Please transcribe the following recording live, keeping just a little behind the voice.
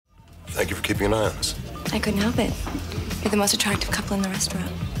Thank you for keeping an eye on us. I couldn't help it. You're the most attractive couple in the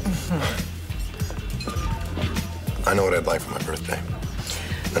restaurant. I know what I'd like for my birthday.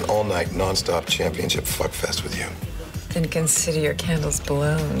 An all-night, non-stop championship fuckfest with you. Then consider your candles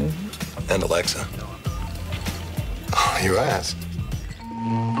blown. And Alexa. Oh, you asked.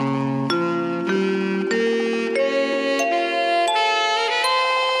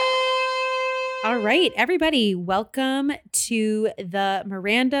 All right, everybody, welcome to the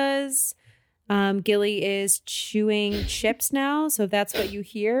Mirandas. Gilly is chewing chips now, so if that's what you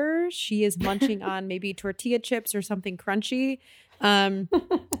hear, she is munching on maybe tortilla chips or something crunchy.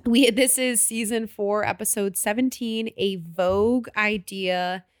 This is season 4, episode 17, a Vogue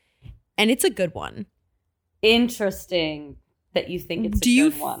Idea, and it's a good one. Interesting that you think it's a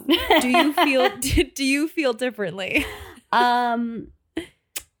good one. Do you feel differently?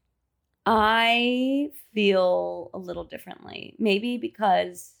 I feel a little differently. Maybe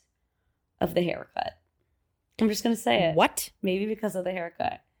because of the haircut. I'm just going to say it. What? Maybe because of the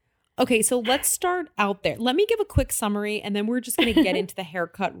haircut. Okay, so let's start out there. Let me give a quick summary, and then we're just going to get into the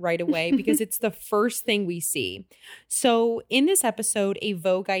haircut right away because it's the first thing we see. So in this episode, a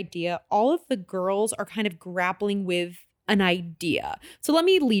Vogue Idea, all of the girls are kind of grappling with an idea. So let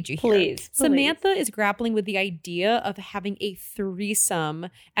me lead you here. Please. Samantha is grappling with the idea of having a threesome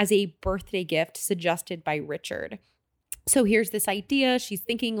as a birthday gift suggested by Richard. So here's this idea. She's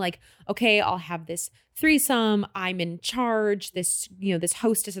thinking like, okay, I'll have this threesome. I'm in charge. This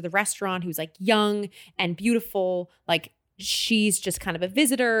hostess of the restaurant who's like young and beautiful, like she's just kind of a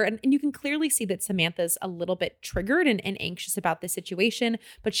visitor. And you can clearly see that Samantha's a little bit triggered and anxious about this situation,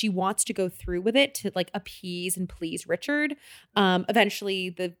 but she wants to go through with it to like appease and please Richard. Eventually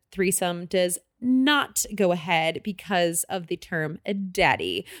the threesome does not go ahead because of the term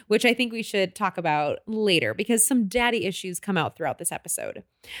daddy, which I think we should talk about later because some daddy issues come out throughout this episode.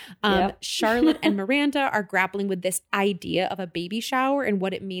 Charlotte and Miranda are grappling with this idea of a baby shower and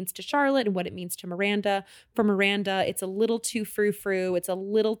what it means to Charlotte and what it means to Miranda. For Miranda, it's a little too frou-frou. It's a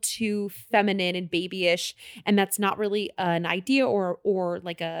little too feminine and babyish. And that's not really an idea or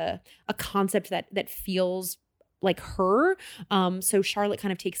like a concept that feels like her. So Charlotte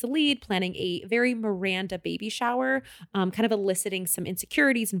kind of takes the lead, planning a very Miranda baby shower, kind of eliciting some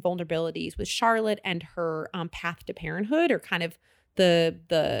insecurities and vulnerabilities with Charlotte and her path to parenthood, or kind of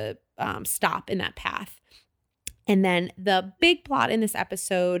the stop in that path. And then the big plot in this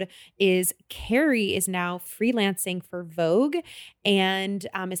episode is Carrie is now freelancing for Vogue and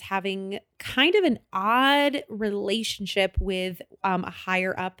is having kind of an odd relationship with a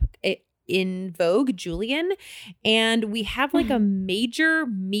higher up in Vogue, Julian, and we have like a major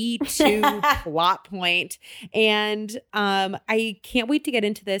Me Too plot point. And I can't wait to get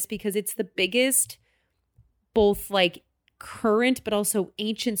into this because it's the biggest, both like current but also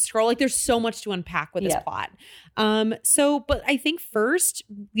ancient scroll. Like there's so much to unpack with this plot. But I think first,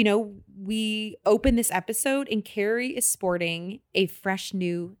 we open this episode and Carrie is sporting a fresh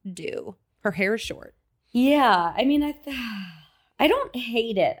new do. Her hair is short. Yeah, I mean, I don't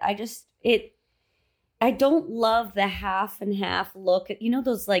hate it. I don't love the half and half look.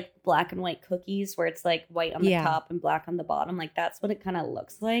 Those like black and white cookies where it's like white on the top and black on the bottom. Like that's what it kind of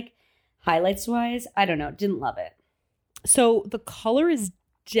looks like. Highlights wise, I don't know. Didn't love it. So the color is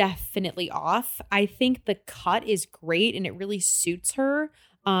definitely off. I think the cut is great and it really suits her.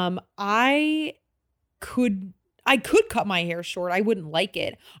 I could cut my hair short. I wouldn't like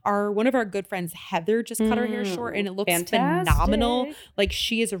it. One of our good friends, Heather, just cut her hair short and it looks phenomenal. Like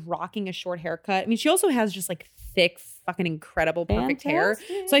she is rocking a short haircut. I mean, she also has just like thick, fucking incredible, perfect hair.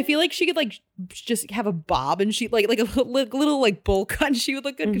 So I feel like she could like just have a bob and she like a little like bowl cut and she would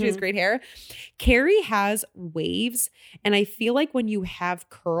look good because she has great hair. Carrie has waves. And I feel like when you have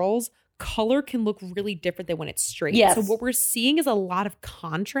curls, color can look really different than when it's straight. Yes. So what we're seeing is a lot of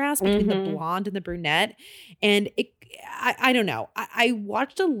contrast between the blonde and the brunette. And I don't know. I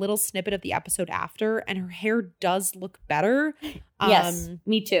watched a little snippet of the episode after and her hair does look better. Yes,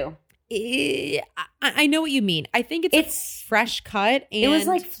 me too. I know what you mean. I think it's a fresh cut. And it was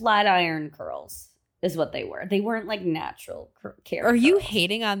like flat iron curls is what they were. They weren't like natural hair. Are you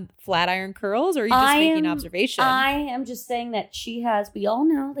hating on flat iron curls or are you just making an observation? I am just saying that we all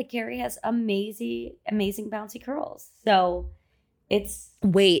know that Carrie has amazing bouncy curls. So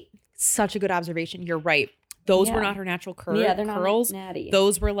such a good observation. You're right. Those were not her natural curls. Yeah, they're not like natty.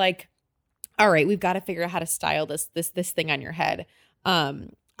 Those were like, all right, we've got to figure out how to style this thing on your head.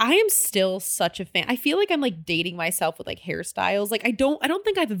 I am still such a fan. I feel like I'm like dating myself with like hairstyles. Like I don't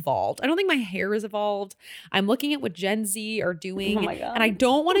think I've evolved. I don't think my hair has evolved. I'm looking at what Gen Z are doing. Oh my God. And I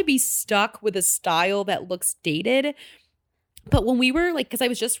don't want to be stuck with a style that looks dated. But when we were like, because I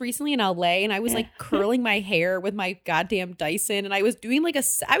was just recently in LA and I was like curling my hair with my goddamn Dyson, and I was doing like I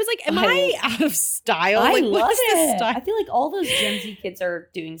was like, am I out of style? I like, love what's this it. style? I feel like all those Gen Z kids are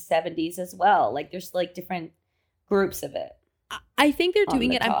doing 70s as well. Like there's like different groups of it. I think they're doing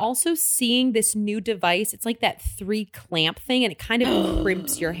the it. I'm top. also seeing this new device. It's like that 3 clamp thing, and it kind of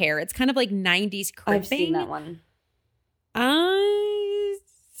crimps your hair. It's kind of like 90s crimping. I've seen that one.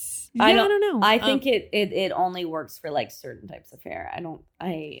 I don't know. I think it only works for like certain types of hair. I don't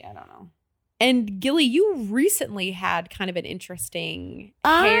know. And Gilly, you recently had kind of an interesting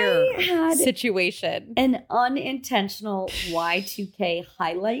hair situation. An unintentional Y2K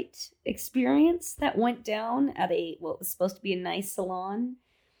highlight experience that went down at what was supposed to be a nice salon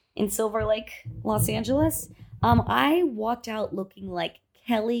in Silver Lake, Los Angeles. I walked out looking like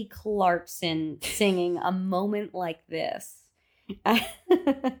Kelly Clarkson singing A Moment Like This. At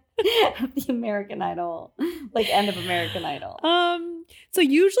the American Idol, like end of American Idol. So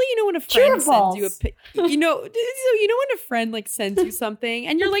usually, when a friend sends you when a friend like sends you something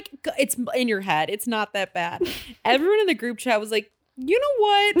and you're like, it's in your head, it's not that bad. Everyone in the group chat was like, you know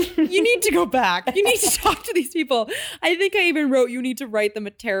what? You need to go back. You need to talk to these people. I think I even wrote, you need to write them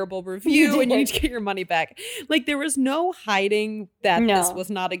a terrible review and you need to get your money back. Like there was no hiding that this was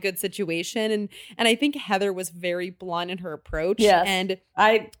not a good situation. And I think Heather was very blunt in her approach. Yes. And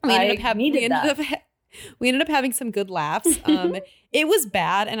we ended up having some good laughs. It was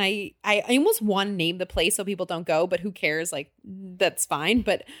bad. And I almost want to name the place so people don't go, but who cares? Like that's fine.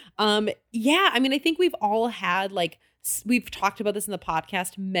 But I think we've all had like, we've talked about this in the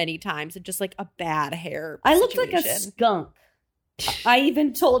podcast many times. It's just like a bad hair I looked situation. like a skunk. I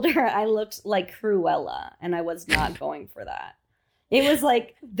even told her I looked like Cruella, and I was not going for that. It was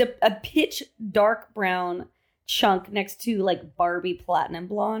like a pitch dark brown chunk next to like Barbie platinum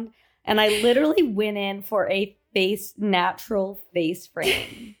blonde. And I literally went in for a natural face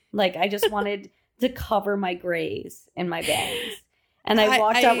frame. Like I just wanted to cover my grays and my bangs. And I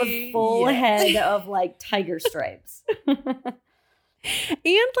walked out with full head of like tiger stripes. And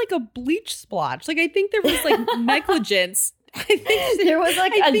like a bleach splotch. Like I think there was like negligence. I think there was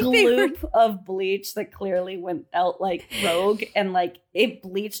like a gloop of bleach that clearly went out like rogue, and like it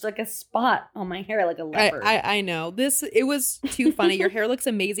bleached like a spot on my hair like a leopard. I know it was too funny. Your hair looks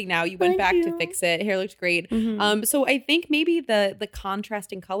amazing now. You went back to fix it. Hair looks great. Mm-hmm. So I think maybe the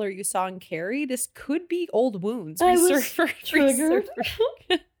contrasting color you saw in Carrie, this could be old wounds. I was triggered.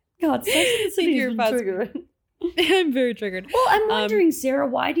 God, Sex and the City is triggered. I'm very triggered. Well, I'm wondering, Sarah,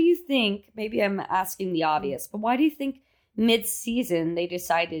 why do you think, maybe I'm asking the obvious, but why do you think mid-season they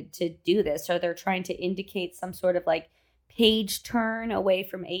decided to do this? Are they trying to indicate some sort of like page turn away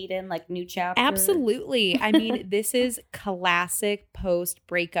from Aiden, like new chapter? Absolutely. I mean, this is classic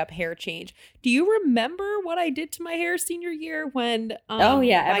post-breakup hair change. Do you remember what I did to my hair senior year when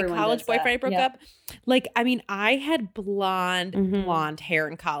my college boyfriend broke up? Like, I mean, I had blonde hair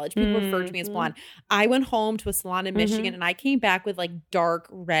in college. People referred to me as blonde. I went home to a salon in Michigan and I came back with like dark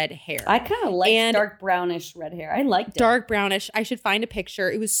red hair. I kind of liked dark brownish red hair. I liked it. Dark brownish. I should find a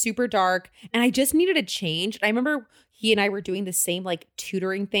picture. It was super dark and I just needed a change. I remember he and I were doing the same like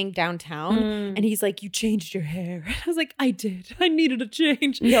tutoring thing downtown. And he's like, you changed your hair. I was like, I did. I needed a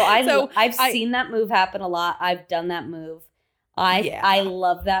change. No, I've seen that move happen a lot. I've done that move. I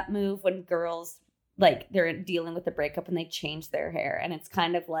love that move when girls like they're dealing with a breakup and they change their hair. And it's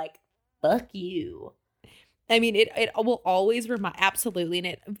kind of like, fuck you. I mean, it will always remind, absolutely.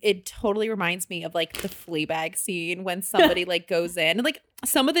 And it totally reminds me of like the Fleabag scene when somebody like goes in and like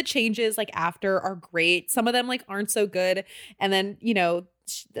some of the changes like after are great. Some of them like aren't so good. And then,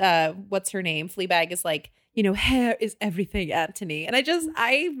 what's her name? Fleabag is like, hair is everything, Anthony. And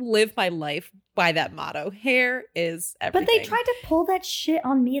I live my life by that motto. Hair is everything. But they tried to pull that shit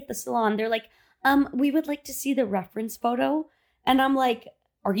on me at the salon. They're like, we would like to see the reference photo. And I'm like,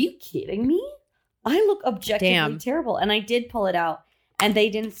 are you kidding me? I look objectively terrible. And I did pull it out and they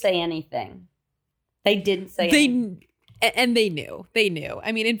didn't say anything. They didn't say anything. And they knew. They knew.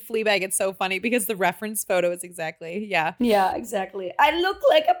 I mean, in Fleabag, it's so funny because the reference photo is exactly, Yeah, exactly. I look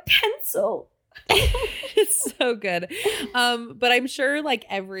like a pencil. It's so good. But I'm sure like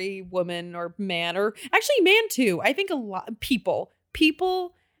every woman or man, or actually man too, I think a lot of people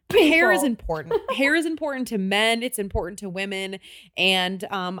hair is important. Hair is important to men. It's important to women. And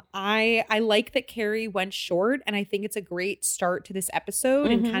I like that Carrie went short. And I think it's a great start to this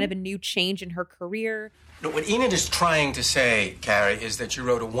episode and kind of a new change in her career. No, what Enid is trying to say, Carrie, is that you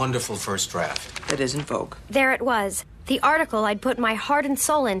wrote a wonderful first draft. That isn't Vogue. There it was. The article I'd put my heart and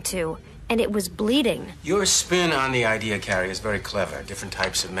soul into. And it was bleeding. Your spin on the idea, Carrie, is very clever. Different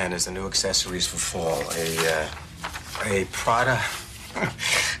types of men as the new accessories for fall. A Prada.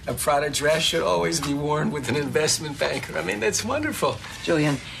 A Prada dress should always be worn with an investment banker. I mean, that's wonderful.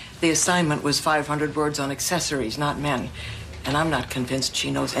 Julian, the assignment was 500 words on accessories, not men. And I'm not convinced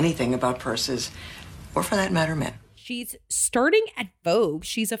she knows anything about purses, or for that matter, men. She's starting at Vogue.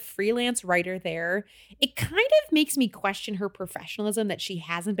 She's a freelance writer there. It kind of makes me question her professionalism that she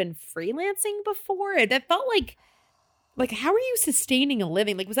hasn't been freelancing before. That felt like how are you sustaining a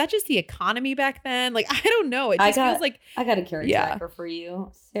living? Like, was that just the economy back then? Like, I don't know. It just feels like I got a carry tracker for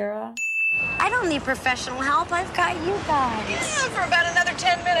you, Sarah. I don't need professional help. I've got you guys. Yeah, for about another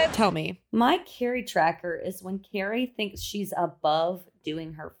 10 minutes. Tell me. My carry tracker is when Carrie thinks she's above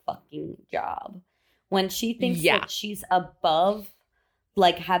doing her fucking job. When she thinks that she's above,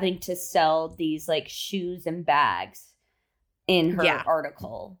 like, having to sell these, like, shoes and bags in her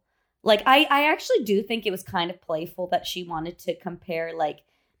article. Like, I actually do think it was kind of playful that she wanted to compare, like,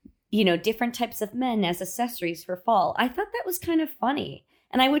 you know, different types of men as accessories for fall. I thought that was kind of funny.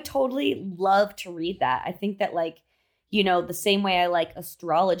 And I would totally love to read that. I think that, like, you know, the same way I like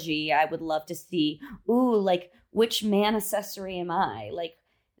astrology, I would love to see, ooh, like, which man accessory am I? Like,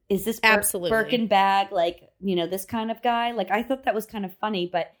 is this Birkin bag, like, you know, this kind of guy? Like, I thought that was kind of funny,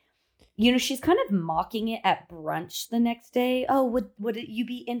 but, you know, she's kind of mocking it at brunch the next day. Oh, would you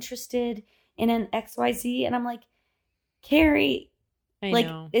be interested in an XYZ? And I'm like, Carrie,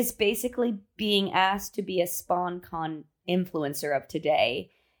 is basically being asked to be a SpawnCon influencer of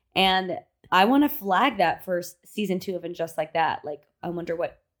today. And I want to flag that for season 2 of And Just Like That. Like, I wonder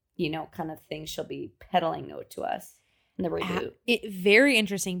what, you know, kind of things she'll be peddling to us. The reboot. Very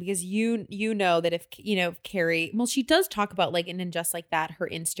interesting because you know that if Carrie, well, she does talk about, like, in Just Like That, her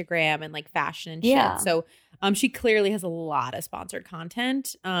Instagram and, like, fashion and shit. So she clearly has a lot of sponsored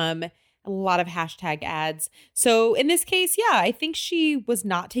content, a lot of hashtag ads. So in this case, I think she was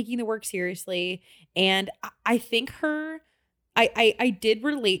not taking the work seriously. And I think I did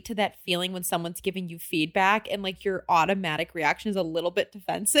relate to that feeling when someone's giving you feedback and, like, your automatic reaction is a little bit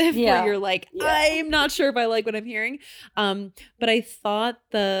defensive where you're like, I'm not sure if I like what I'm hearing. But I thought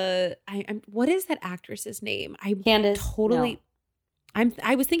what is that actress's name? Candace. Totally. No.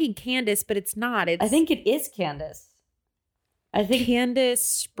 I was thinking Candace, but it's not. I think it is Candace. I think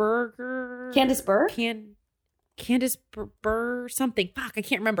Candace Berger. Candace Burr? Candace Burr something. Fuck, I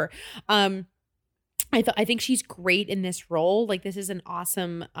can't remember. I think she's great in this role. Like, this is an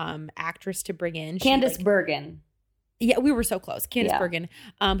awesome actress to bring in. Candace Bergen. Yeah, we were so close. Candace Bergen,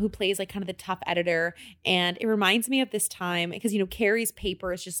 who plays, like, kind of the tough editor. And it reminds me of this time because, you know, Carrie's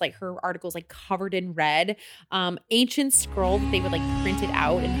paper is just, like, her article's, like, covered in red. Ancient scroll that they would, like, print it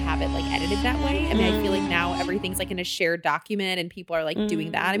out and have it, like, edited that way. I mean, I feel like now everything's, like, in a shared document and people are, like,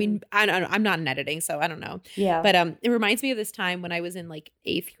 doing that. I mean, I'm not in editing, so I don't know. Yeah. But it reminds me of this time when I was in, like,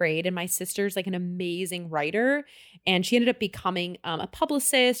 8th grade and my sister's, like, an amazing writer. And she ended up becoming a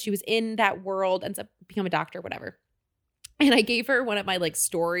publicist. She was in that world, ends up becoming a doctor, whatever. And I gave her one of my, like,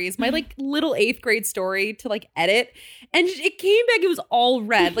 stories, my, like, little 8th grade story to, like, edit. And it came back, it was all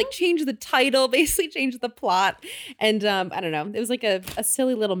red, like, changed the title, basically changed the plot. And I don't know. It was like a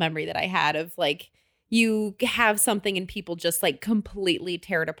silly little memory that I had of, like, you have something and people just, like, completely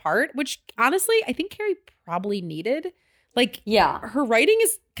tear it apart, which honestly, I think Carrie probably needed. Like, her writing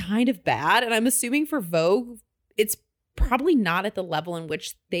is kind of bad. And I'm assuming for Vogue, it's probably not at the level in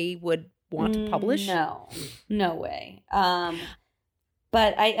which they would want to publish. No way.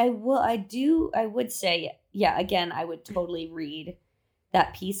 But I would say, again, I would totally read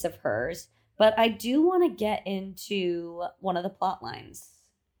that piece of hers, but I do want to get into one of the plot lines.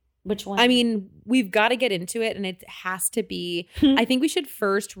 Which one? I mean, we've got to get into it, and it has to be, I think we should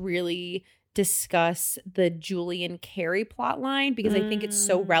first really discuss the Julian Carrie plot line because I think it's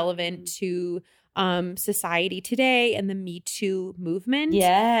so relevant to society today and the Me Too movement.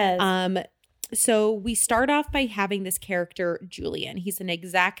 Yes. So we start off by having this character, Julian. He's an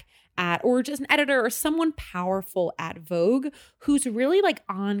exec at, or just an editor or someone powerful at Vogue who's really, like,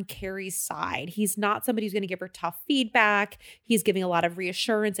 on Carrie's side. He's not somebody who's going to give her tough feedback. He's giving a lot of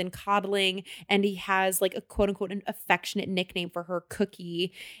reassurance and coddling. And he has, like, a quote unquote an affectionate nickname for her,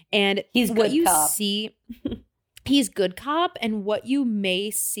 Cookie. And he's what good you cop. see... He's good cop, and what you may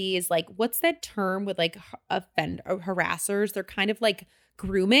see is, like, what's that term with, like, harassers? They're kind of, like,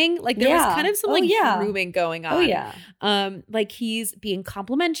 grooming. Like, there was kind of some, grooming going on. Oh, yeah. Like, he's being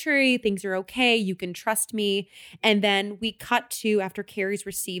complimentary. Things are okay. You can trust me. And then we cut to after Carrie's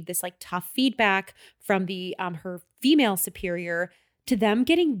received this, like, tough feedback from the her female superior to them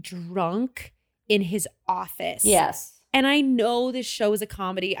getting drunk in his office. Yes. And I know this show is a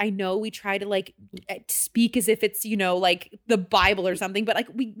comedy. I know we try to, like, speak as if it's, you know, like the Bible or something. But, like,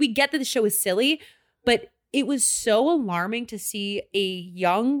 we get that the show is silly. But it was so alarming to see a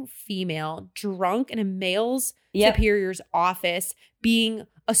young female drunk in a male's superior's office being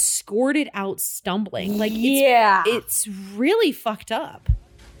escorted out stumbling. Like, it's really fucked up.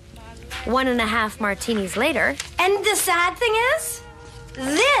 1.5 martinis later. And the sad thing is,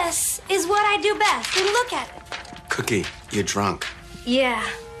 this is what I do best. And look at it. Cookie, you're drunk. Yeah.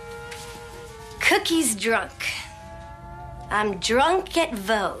 Cookie's drunk. I'm drunk at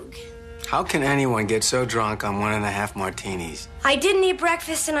Vogue. How can anyone get so drunk on 1.5 martinis? I didn't eat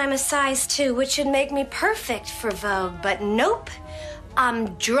breakfast and I'm a size 2, which should make me perfect for Vogue. But nope,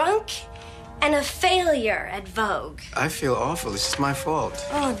 I'm drunk and a failure at Vogue. I feel awful. This is my fault.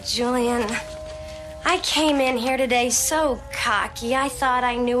 Oh, Julian. I came in here today so cocky. I thought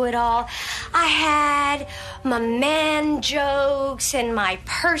I knew it all. I had my man jokes and my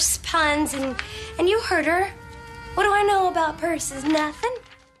purse puns, and you heard her. What do I know about purses? Nothing.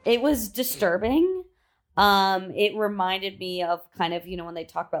 It was disturbing. It reminded me of kind of, when they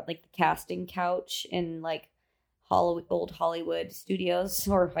talk about like the casting couch in like old Hollywood studios,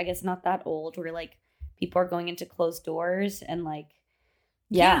 or I guess not that old, where like people are going into closed doors and like,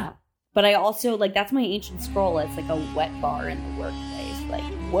 yeah. But I also like, that's my ancient scroll. It's like a wet bar in the workplace. Like,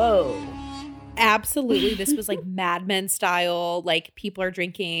 whoa. Absolutely. This was like Mad Men style. Like, people are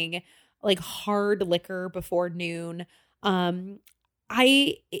drinking like hard liquor before noon.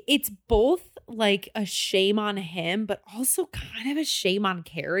 It's both like a shame on him, but also kind of a shame on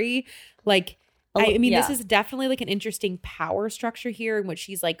Carrie. Like, I mean, this is definitely like an interesting power structure here in which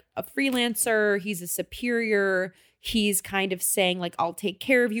she's like a freelancer. He's a superior. He's kind of saying like, I'll take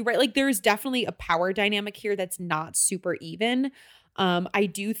care of you, right? Like, there's definitely a power dynamic here that's not super even. I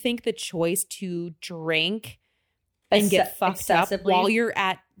do think the choice to drink and get fucked up while you're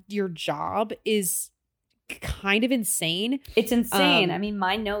at your job is kind of insane. It's insane. I mean,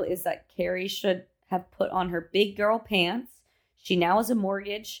 my note is that Carrie should have put on her big girl pants. She now has a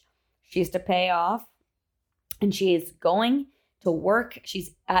mortgage she has to pay off, and she is going to work.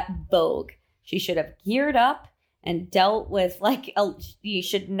 She's at Vogue. She should have geared up and dealt with like, you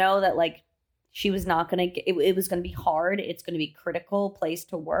should know that like she was not going to, it was going to be hard. It's going to be a critical place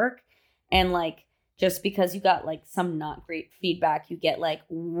to work. And like, just because you got like some not great feedback, you get like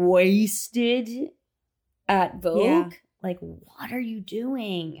wasted at Vogue. Yeah. Like, what are you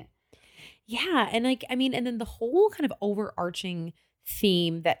doing? Yeah. And like, I mean, and then the whole kind of overarching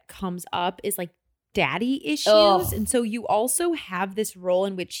theme that comes up is like daddy issues. Ugh. And so you also have this role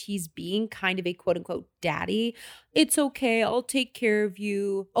in which he's being kind of a quote unquote daddy. It's okay. I'll take care of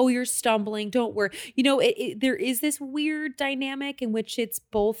you. Oh, you're stumbling. Don't worry. There is this weird dynamic in which it's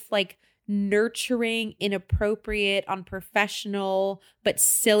both like nurturing, inappropriate, unprofessional, but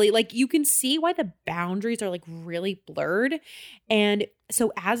silly. Like, you can see why the boundaries are like really blurred. And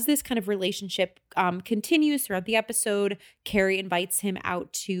so as this kind of relationship continues throughout the episode, Carrie invites him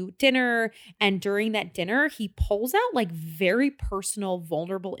out to dinner. And during that dinner, he pulls out like very personal,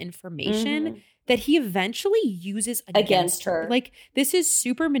 vulnerable information that he eventually uses against her. Like, this is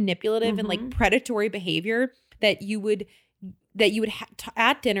super manipulative and like predatory behavior that you would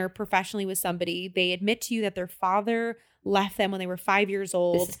at dinner professionally with somebody. They admit to you that their father left them when they were 5 years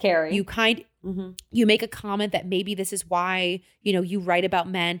old. This is Carrie. You make a comment that maybe this is why, you write about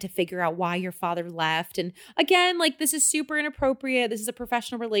men to figure out why your father left. And again, like, this is super inappropriate. This is a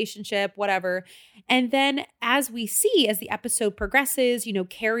professional relationship, whatever. And then as we see, as the episode progresses,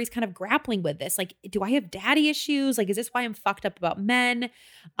 Carrie's kind of grappling with this. Like, do I have daddy issues? Like, is this why I'm fucked up about men?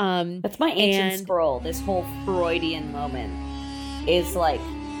 That's my ancient scroll. This whole Freudian moment is like,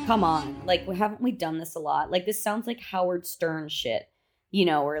 come on. Like, haven't we done this a lot? Like, this sounds like Howard Stern shit,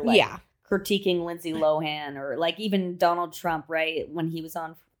 or like critiquing Lindsay Lohan, or like even Donald Trump, right? When he was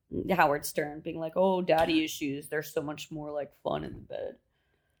on Howard Stern being like, oh, daddy issues. They're so much more like fun in the bed.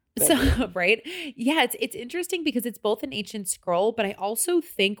 So, right. Yeah, it's interesting because it's both an ancient scroll, but I also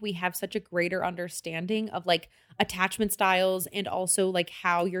think we have such a greater understanding of like attachment styles and also like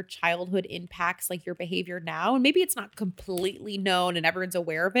how your childhood impacts like your behavior now. And maybe it's not completely known and everyone's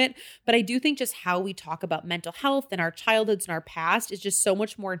aware of it, but I do think just how we talk about mental health and our childhoods and our past is just so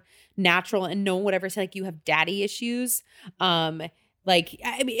much more natural, and no one would ever say like you have daddy issues. Regardless,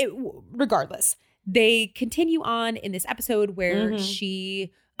 they continue on in this episode where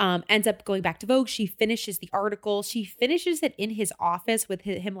she ends up going back to Vogue. She finishes the article. She finishes it in his office with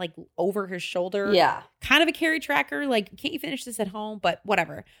him like over his shoulder. Yeah. Kind of a Carrie tracker. Like, can't you finish this at home? But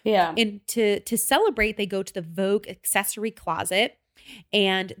whatever. Yeah. And to celebrate, they go to the Vogue accessory closet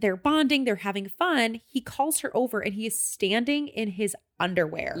and they're bonding. They're having fun. He calls her over and he is standing in his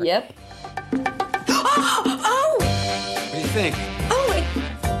underwear. Yep. What do you think? Oh,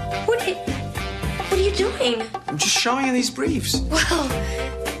 what are you doing? doing? I'm just showing you these briefs. Well,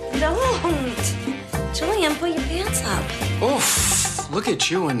 don't. Julian, put your pants up. Oof, look at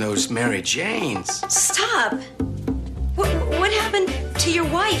you in those Mary Janes. Stop. What happened to your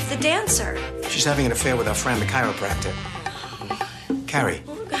wife, the dancer? She's having an affair with our friend, the chiropractor. Carrie.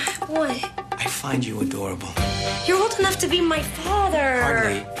 What? I find you adorable. You're old enough to be my father.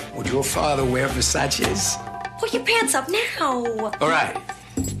 Hardly. Would your father wear Versace's? Put your pants up now. All right.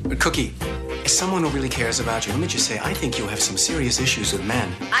 But Cookie, as someone who really cares about you, let me just say, I think you have some serious issues with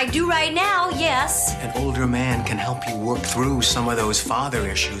men. I do right now, yes. An older man can help you work through some of those father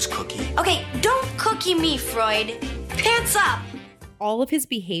issues, Cookie. Okay, don't cookie me, Freud. Pants up. All of his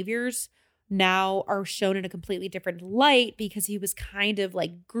behaviors now are shown in a completely different light because he was kind of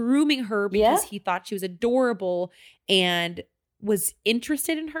like grooming her because he thought she was adorable and was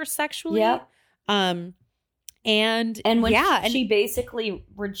interested in her sexually. Yeah. And when she basically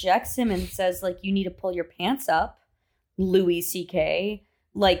rejects him and says, like, you need to pull your pants up, Louis C.K.,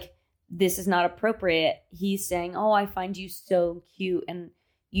 like, this is not appropriate. He's saying, oh, I find you so cute and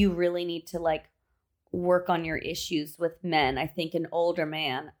you really need to, like, work on your issues with men. I think an older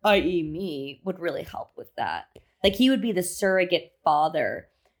man, i.e. me, would really help with that. Like, he would be the surrogate father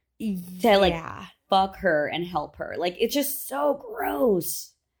to, like, fuck her and help her. Like, it's just so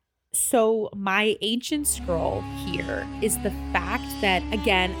gross. So my ancient scroll here is the fact that,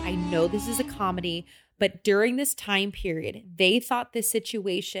 again, I know this is a comedy, but during this time period, they thought this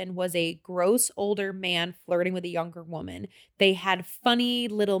situation was a gross older man flirting with a younger woman. They had funny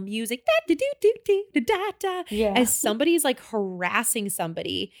little music, as somebody's like harassing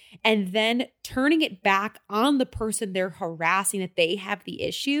somebody and then turning it back on the person they're harassing that they have the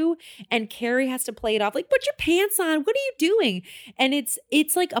issue. And Carrie has to play it off like, put your pants on. What are you doing? And it's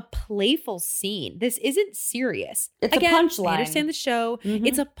like a playful scene. This isn't serious. It's a punchline. I understand the show. Mm-hmm.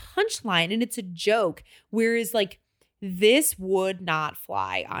 It's a punchline and it's a joke. Whereas like this would not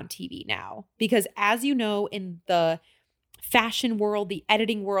fly on TV now because as you know, in the fashion world, the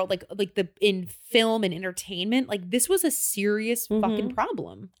editing world, like in film and entertainment, like this was a serious fucking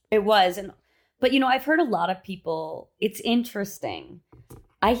problem. It was. But you know, I've heard a lot of people, it's interesting.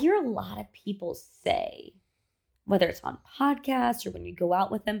 I hear a lot of people say, whether it's on podcasts or when you go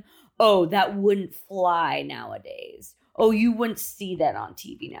out with them, oh, that wouldn't fly nowadays. Oh, you wouldn't see that on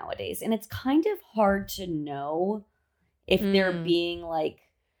TV nowadays. And it's kind of hard to know if they're being like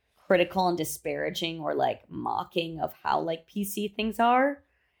critical and disparaging or like mocking of how like PC things are.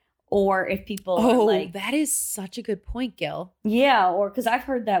 Or if people are like... that is such a good point, Gil. Yeah, or because I've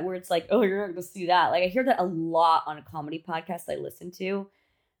heard that where it's like, oh, you're not going to see that. Like I hear that a lot on a comedy podcast I listen to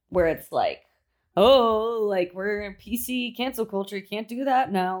where it's like, oh, like we're in PC cancel culture. You can't do that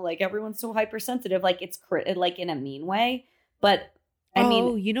now. Like everyone's so hypersensitive. Like it's like in a mean way. But I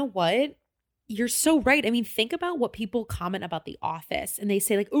mean, you know what? You're so right. I mean, think about what people comment about The Office and they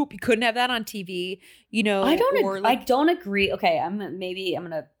say like, "Oop, you couldn't have that on TV." You know, I don't agree. Okay, I'm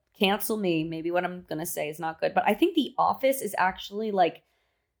gonna cancel me. Maybe what I'm gonna say is not good, but I think The Office is actually like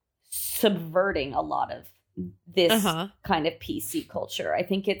subverting a lot of this kind of PC culture. I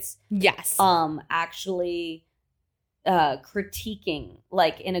think it's actually critiquing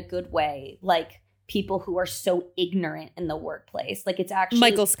like in a good way, like people who are so ignorant in the workplace. Like it's actually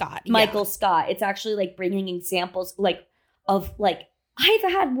Michael Scott. It's actually like bringing examples like of like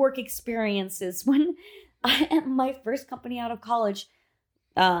I've had work experiences when at my first company out of college,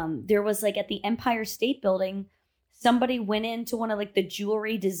 there was like at the Empire State Building, somebody went into one of like the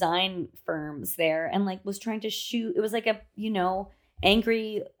jewelry design firms there and like was trying to shoot. It was like a, you know,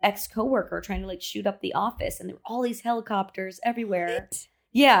 angry ex-coworker trying to like shoot up the office. And there were all these helicopters everywhere. What?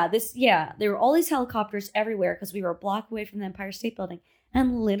 There were all these helicopters everywhere because we were a block away from the Empire State Building.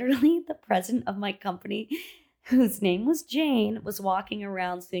 And literally the president of my company, whose name was Jane, was walking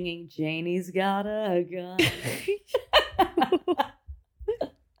around singing, "Janie's got a gun."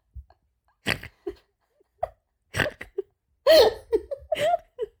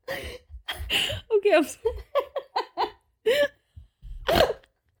 Okay, I'm sorry.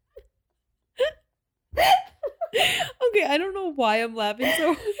 Okay, I don't know why I'm laughing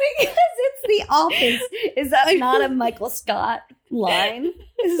so because it's The Office. Is that not a Michael Scott line?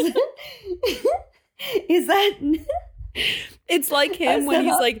 Is that it's like him when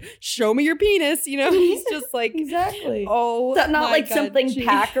he's like, "Show me your penis," you know? He's just like, exactly. Oh, is that not like God, something geez.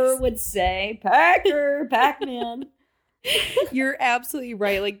 Packer would say? Pac-Man. You're absolutely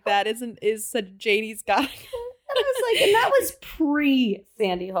right. Like that is such Janie's got. And I was like, and that was pre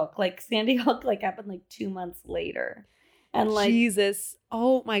Sandy Hook. Like Sandy Hook like happened like 2 months later. And like Jesus.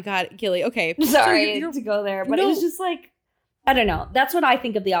 Oh my God, Gilly. Okay. Sorry to go there, but it was just like I don't know. That's what I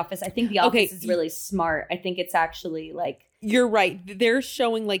think of The Office. I think The Office is really smart. I think it's actually like... You're right. They're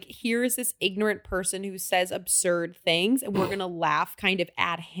showing like, here's this ignorant person who says absurd things and we're going to laugh kind of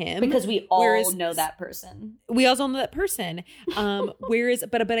at him. Because we all know that person. We also know that person.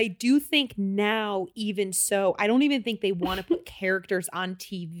 But I do think now, even so, I don't even think they want to put characters on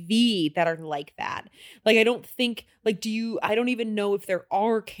TV that are like that. Like, I don't think, like, I don't even know if there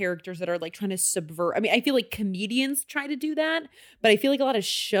are characters that are like trying to subvert. I mean, I feel like comedians try to do that, but I feel like a lot of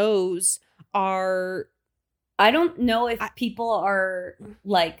shows are... I don't know if people are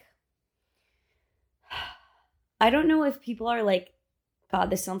like, God,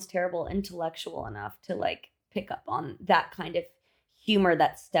 this sounds terrible, intellectual enough to like pick up on that kind of humor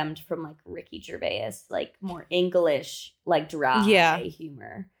that stemmed from like Ricky Gervais, like more English, like dry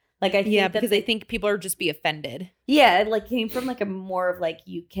humor. Like I think because I think people are just be offended. Yeah, it like came from like a more of like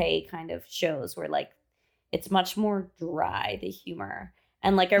UK kind of shows where like it's much more dry, the humor.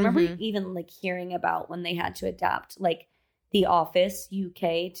 And like I remember even like hearing about when they had to adapt like The Office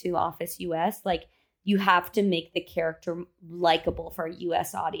UK to Office US, like you have to make the character likable for a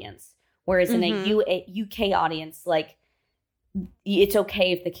US audience. Whereas in a UK audience, like it's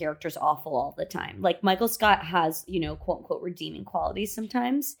okay if the character's awful all the time. Like Michael Scott has, you know, quote unquote redeeming qualities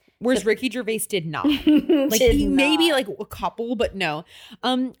sometimes. Whereas Ricky Gervais did not. Like maybe like a couple, but no.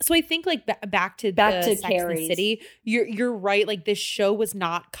 So I think like back to Sex and the City, you're right. Like this show was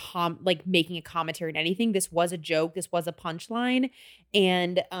not like making a commentary on anything. This was a joke. This was a punchline.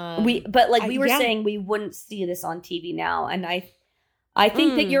 And we were saying we wouldn't see this on TV now. And I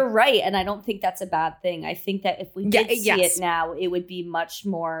think that you're right. And I don't think that's a bad thing. I think that if we did see it now, it would be much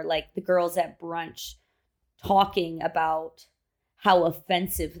more like the girls at brunch talking about how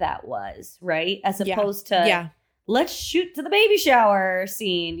offensive that was, right? As opposed to, let's shoot to the baby shower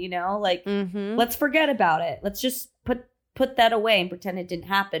scene, you know? Like, let's forget about it. Let's just put that away and pretend it didn't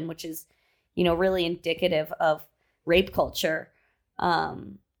happen, which is, you know, really indicative of rape culture. I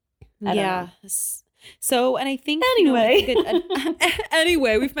don't know. So, and I think anyway,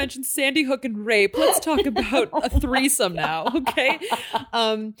 we've mentioned Sandy Hook and rape. Let's talk about a threesome now, okay?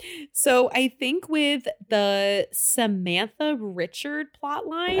 So I think with the Samantha Richard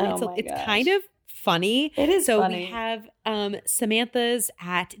plotline, it's kind of funny. It is funny. We have Samantha's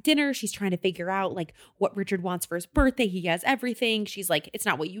at dinner. She's trying to figure out like what Richard wants for his birthday. He has everything. She's like, it's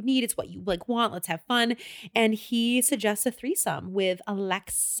not what you need. It's what you like want. Let's have fun. And he suggests a threesome with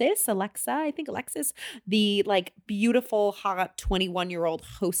Alexa, the like beautiful, hot 21-year-old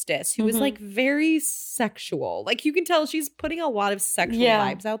hostess who is like very sexual. Like you can tell she's putting a lot of sexual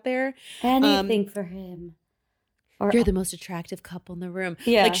vibes out there. Anything for him. You're the most attractive couple in the room.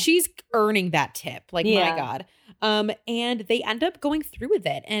 Yeah. Like she's earning that tip. Like, my God. And they end up going through with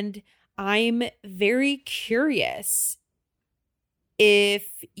it. And I'm very curious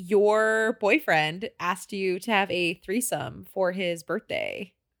if your boyfriend asked you to have a threesome for his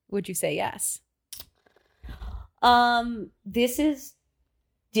birthday, would you say yes? This is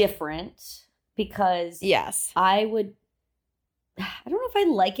different because I don't know if I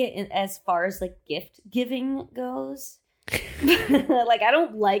like it as far as like gift giving goes. Like I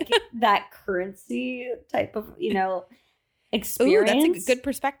don't like that currency type of, you know, experience. Ooh, that's a good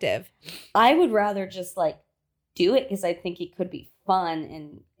perspective. I would rather just like do it because I think it could be fun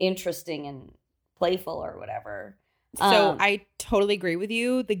and interesting and playful or whatever. So I totally agree with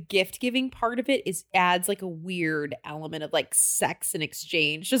you. The gift giving part of it adds like a weird element of like sex and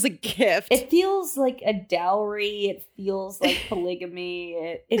exchange, just a gift. It feels like a dowry. It feels like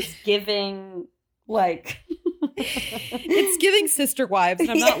polygamy. It's giving like it's giving sister wives,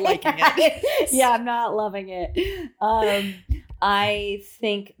 and I'm not liking it. Yeah, I'm not loving it. I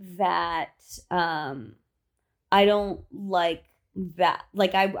think that I don't like that.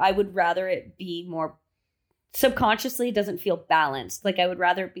 Like I would rather it be more. Subconsciously it doesn't feel balanced. Like I would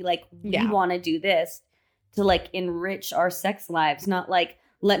rather it be like we want to do this to like enrich our sex lives, not like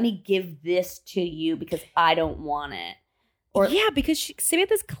let me give this to you because I don't want it. Or because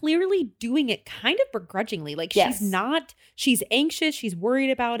Samantha's clearly doing it kind of begrudgingly. Like she's anxious, she's worried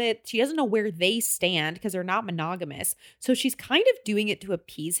about it. She doesn't know where they stand because they're not monogamous. So she's kind of doing it to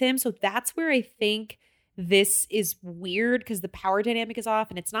appease him. So that's where I think this is weird because the power dynamic is off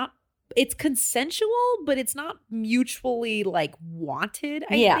and it's consensual, but it's not mutually like wanted.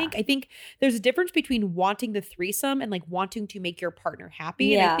 I think there's a difference between wanting the threesome and like wanting to make your partner happy.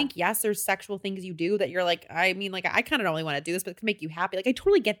 Yeah. And I think, yes, there's sexual things you do that you're like, I mean, like, I kind of only want to do this, but it can make you happy. Like, I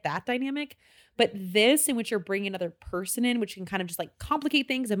totally get that dynamic. But this, in which you're bringing another person in, which can kind of just like complicate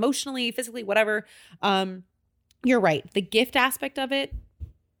things emotionally, physically, whatever. You're right. The gift aspect of it,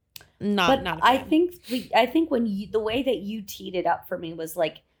 Not I think when the way that you teed it up for me was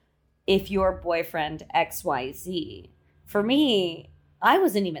like, if your boyfriend XYZ, for me, I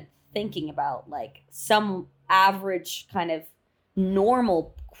wasn't even thinking about like some average kind of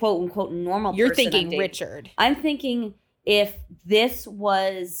normal, quote unquote, normal You're person thinking Richard. I'm thinking if this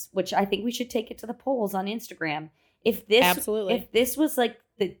was, which I think we should take it to the polls on Instagram. If this was like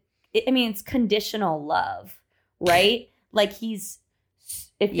it's conditional love, right? Like this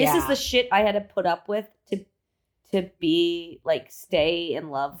is the shit I had to put up with to be like stay in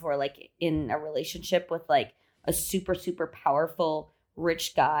love or like in a relationship with like a super, super powerful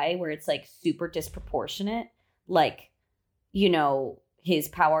rich guy where it's like super disproportionate, like, you know, his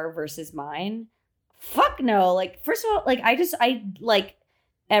power versus mine. Fuck no. Like, first of all, like I like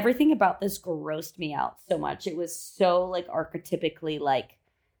everything about this grossed me out so much. It was so like archetypically like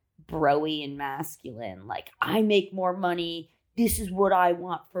bro-y and masculine. Like, I make more money. This is what I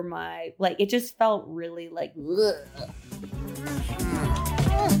want for my, like, it just felt really like, ugh.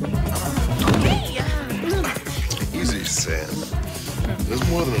 Easy, Sam. There's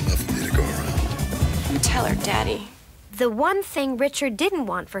more than enough of me to go around. Tell her, Daddy. The one thing Richard didn't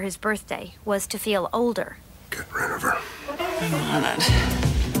want for his birthday was to feel older. Get rid of her.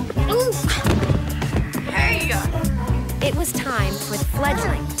 Hey! It was time for the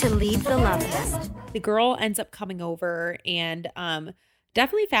fledgling to leave the love nest. The girl ends up coming over and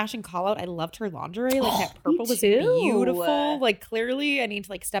definitely fashion call out. I loved her lingerie. Like that purple was beautiful. Like clearly I need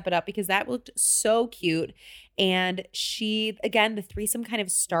to like step it up because that looked so cute. And she, again, the threesome kind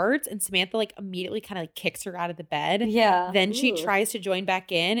of starts and Samantha like immediately kind of like kicks her out of the bed. Yeah. Then she tries to join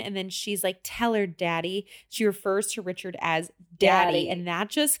back in and then she's like, tell her daddy. She refers to Richard as daddy. And that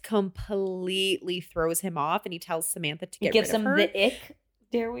just completely throws him off. And he tells Samantha to get rid of her. Gives him the ick,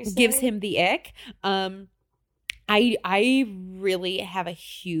 dare we say? Gives him the ick. I really have a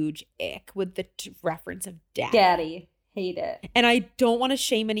huge ick with the reference of daddy. Daddy. Hate it. And I don't want to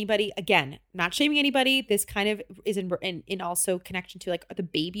shame anybody. Again, not shaming anybody. This kind of is in also connection to like the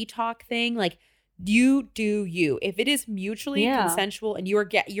baby talk thing. Like, you do you. If it is mutually consensual and you're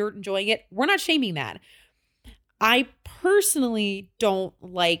enjoying it, we're not shaming that. I personally don't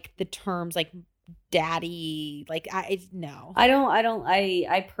like the terms like daddy. Like no.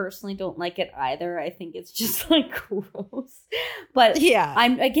 I personally don't like it either. I think it's just like gross. But yeah,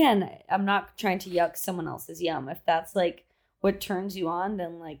 I'm not trying to yuck someone else's yum. If that's like what turns you on,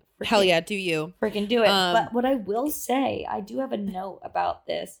 then like hell yeah, do you freaking do it. But what I will say, I do have a note about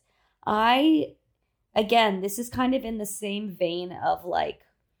this. This is kind of in the same vein of like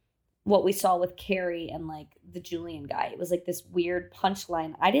what we saw with Carrie and like the Julian guy. It was like this weird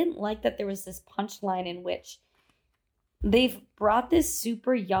punchline. I didn't like that there was this punchline in which they've brought this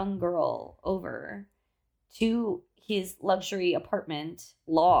super young girl over to his luxury apartment,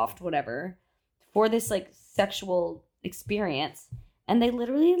 loft, whatever, for this like sexual experience. And they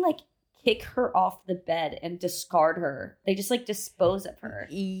literally like kick her off the bed and discard her. They just like dispose of her.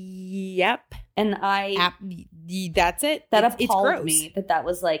 Yep. And that's it. That it's appalled gross. me that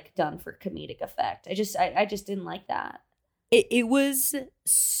was like done for comedic effect. I just didn't like that. It was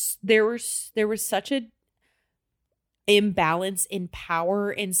there was such a imbalance in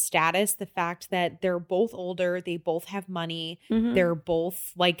power and status. The fact that they're both older, they both have money, they're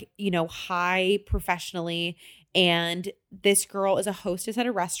both like, you know, high professionally. And this girl is a hostess at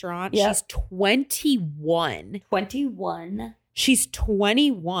a restaurant. Yep. She's 21. 21. She's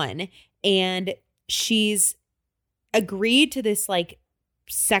 21 and she's agreed to this like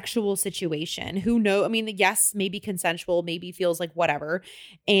sexual situation. Who knows? I mean, yes, maybe consensual, maybe feels like whatever.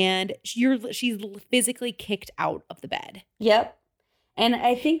 And she's physically kicked out of the bed. Yep. And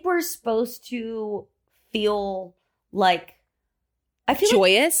I think we're supposed to feel like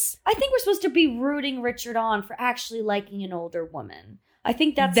joyous. I think we're supposed to be rooting Richard on for actually liking an older woman. I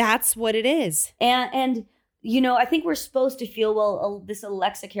think that's what it is. And you know, I think we're supposed to feel, well, this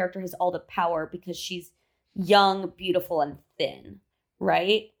Alexa character has all the power because she's young, beautiful, and thin,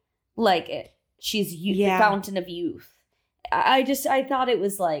 right? Like she's the fountain of youth. I thought it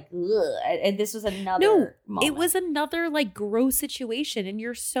was like, ugh. And this was another moment. It was another like gross situation. And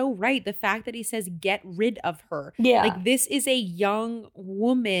you're so right. The fact that he says, get rid of her. Yeah. Like this is a young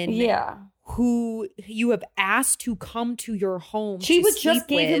woman who you have asked to come to your home. She would just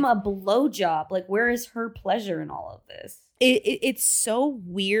give him a blowjob. Like, where is her pleasure in all of this? It's so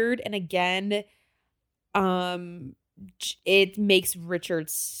weird. And again, it makes Richard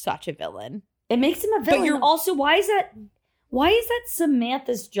such a villain. It makes him a villain. But also, why is that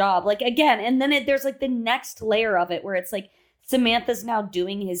Samantha's job? Like, again, and then there's like the next layer of it where it's like Samantha's now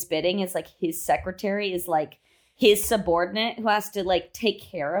doing his bidding as like his secretary is like his subordinate who has to like take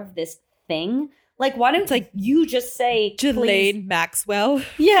care of this thing. Like, why don't you just say Ghislaine Maxwell?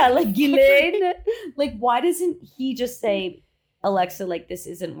 Yeah, like Ghislaine. Like, why doesn't he just say, Alexa, like, this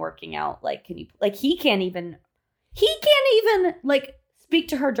isn't working out. Like, can you, like, he can't even like speak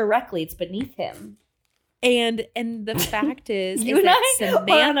to her directly. It's beneath him. And the fact is, you and I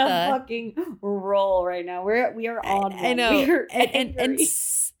Samantha, are on a fucking roll right now. We are on. I know.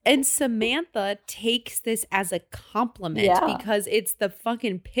 And Samantha takes this as a compliment because it's the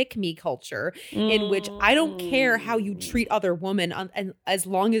fucking pick me culture in which I don't care how you treat other women and as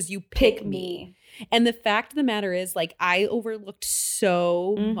long as you pick me. And the fact of the matter is, like, I overlooked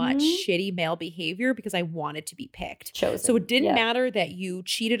so much shitty male behavior because I wanted to be picked. Chosen. So it didn't matter that you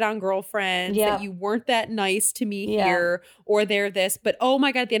cheated on girlfriends, that you weren't that nice to me here, or they're this. But oh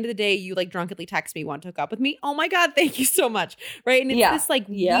my God, at the end of the day, you like drunkenly text me, want to hook up with me. Oh my God, thank you so much. Right. And it's this like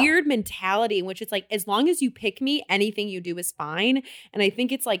weird mentality in which it's like, as long as you pick me, anything you do is fine. And I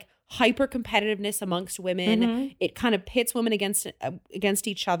think it's like hyper competitiveness amongst women. It kind of pits women against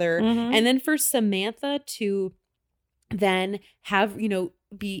each other. And then for Samantha to then have, you know,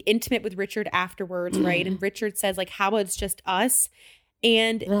 be intimate with Richard afterwards, right? And Richard says like, how about it's just us?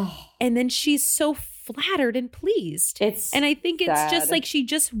 And then she's so flattered and pleased. And I think it's just like she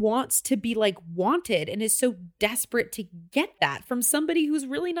just wants to be like wanted and is so desperate to get that from somebody who's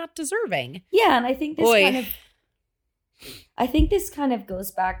really not deserving. Yeah, and I think this kind of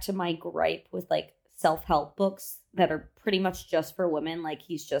goes back to my gripe with like self-help books that are pretty much just for women. Like,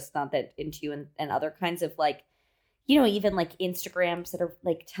 he's just not that into you, and other kinds of like, you know, even like Instagrams that are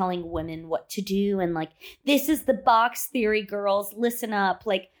like telling women what to do and like, this is the box theory, girls, listen up.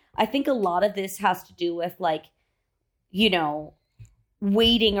 Like, I think a lot of this has to do with like, you know,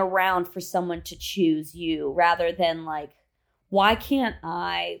 waiting around for someone to choose you rather than like, why can't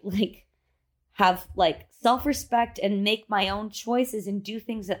I like have like self-respect and make my own choices and do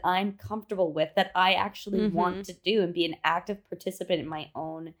things that I'm comfortable with, that I actually want to do, and be an active participant in my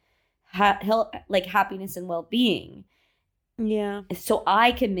own happiness and well-being. Yeah. So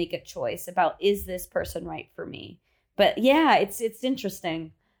I can make a choice about, is this person right for me? But yeah, it's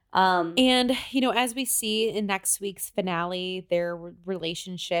interesting. And, you know, as we see in next week's finale, their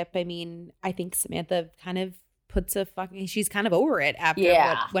relationship, I mean, I think Samantha kind of puts she's kind of over it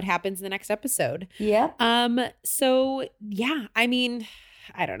after what happens in the next episode. Yeah. So yeah, I mean,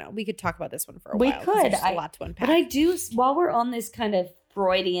 I don't know. We could talk about this one for a while. We could. There's a lot to unpack. But I do, while we're on this kind of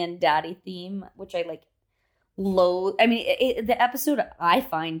Freudian daddy theme, which I like loathe. I mean, the episode I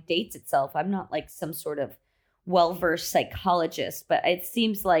find dates itself. I'm not like some sort of well-versed psychologist, but it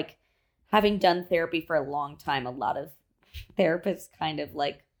seems like, having done therapy for a long time, a lot of therapists kind of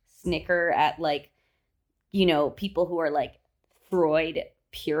like snicker at like, you know, people who are like Freud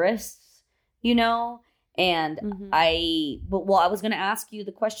purists, you know? And I was going to ask you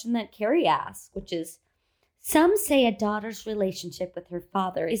the question that Carrie asked, which is, some say a daughter's relationship with her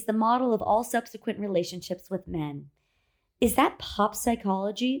father is the model of all subsequent relationships with men. Is that pop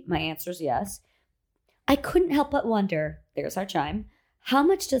psychology? My answer is yes. I couldn't help but wonder, there's our chime, how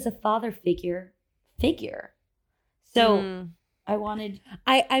much does a father figure? So I wanted...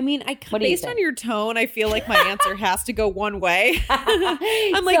 I mean, based on your tone, I feel like my answer has to go one way.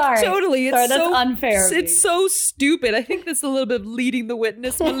 I'm like, sorry. Totally. It's that's so unfair. It's so stupid. I think that's a little bit of leading the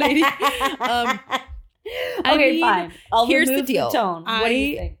witness, my lady. Fine. I'll here's remove the deal. The tone. What do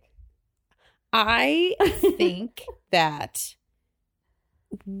you think? I think that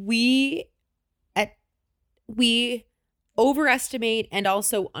we overestimate and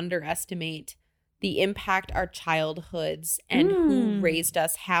also underestimate the impact our childhoods and who raised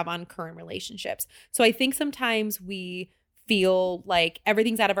us have on current relationships. So I think sometimes we feel like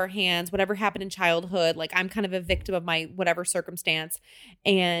everything's out of our hands, whatever happened in childhood, like I'm kind of a victim of my whatever circumstance.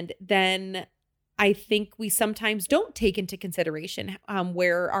 And then I think we sometimes don't take into consideration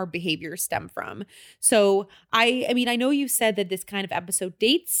where our behaviors stem from. So I mean, I know you said that this kind of episode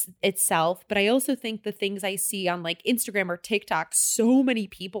dates itself, but I also think the things I see on like Instagram or TikTok, so many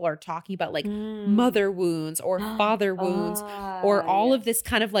people are talking about like mother wounds or father wounds or all of this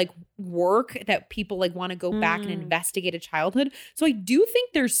kind of like work that people like want to go back and investigate a childhood. So I do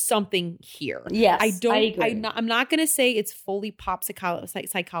think there's something here. Yes, I agree. I'm not going to say it's fully pop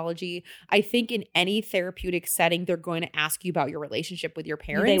psychology. I think in any therapeutic setting, they're going to ask you about your relationship with your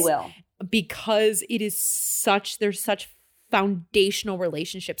parents. They will. Because there's such foundational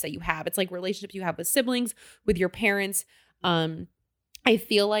relationships that you have. It's like relationships you have with siblings, with your parents. I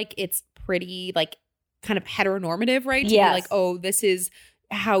feel like it's pretty like kind of heteronormative, right? To be like, oh, this is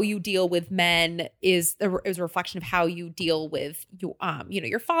how you deal with men is a reflection of how you deal with your,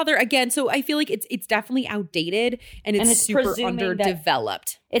 your father again. So I feel like it's definitely outdated and it's super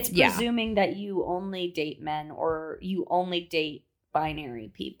underdeveloped. It's presuming that you only date men or you only date binary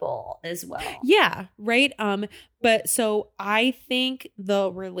people as well. Yeah, right. But so I think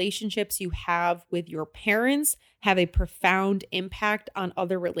the relationships you have with your parents have a profound impact on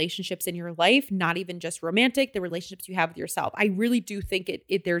other relationships in your life, not even just romantic, the relationships you have with yourself. I really do think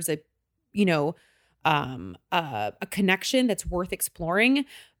there's a connection that's worth exploring,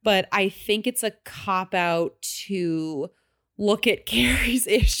 but I think it's a cop out to look at Carrie's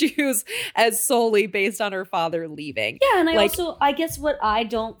issues as solely based on her father leaving. Yeah, and I guess what I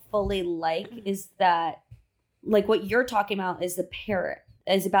don't fully like is that, like, what you're talking about is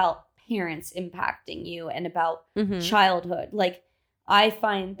about parents impacting you and about childhood. Like, I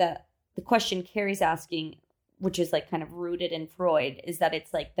find that the question Carrie's asking, which is like kind of rooted in Freud, is that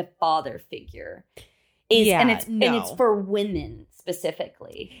it's like the father figure. And it's for women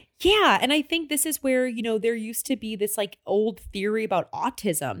specifically. Yeah. And I think this is where, there used to be this like old theory about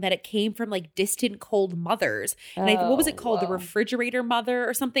autism, that it came from like distant cold mothers. And what was it called? The refrigerator mother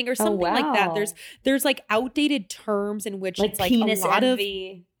or something like that. There's like outdated terms in which like it's like penis a lot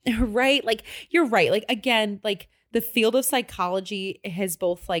envy. of, right. Like you're right. Like, again, like the field of psychology has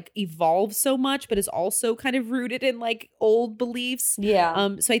both like evolved so much, but is also kind of rooted in like old beliefs.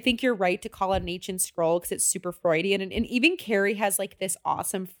 Yeah. So I think you're right to call it an ancient scroll because it's super Freudian. And even Carrie has like this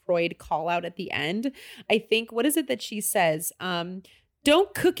awesome Freud call out at the end. I think, what is it that she says?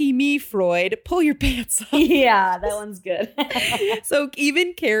 Don't cookie me, Freud. Pull your pants up. Yeah, that one's good. So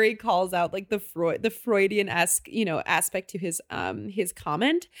even Carrie calls out like the Freudian-esque, aspect to his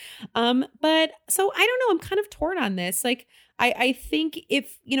comment. But so I don't know. I'm kind of torn on this. Like, I think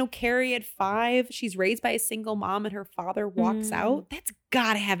if, Carrie at 5, she's raised by a single mom and her father walks out, that's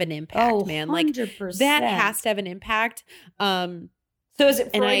got to have an impact, man. 100%. Like that has to have an impact. So is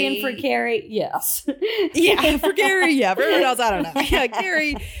it Freudian for Carrie? Yes. Yeah, for Carrie. Yeah, for everyone else, I don't know. Yeah,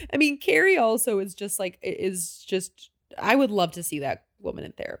 Carrie. I mean, Carrie also is just. I would love to see that woman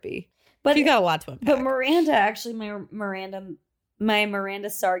in therapy. But she's got a lot to unpack. But Miranda, actually, my Miranda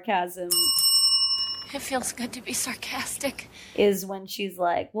sarcasm. It feels good to be sarcastic. Is when she's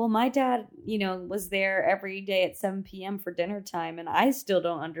like, well, my dad, was there every day at 7 p.m. for dinner time, and I still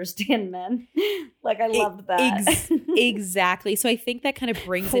don't understand men. Like, I loved that. Exactly. So I think that kind of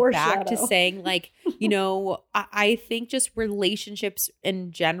brings it back to saying, like, I think just relationships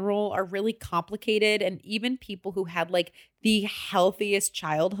in general are really complicated. And even people who had like the healthiest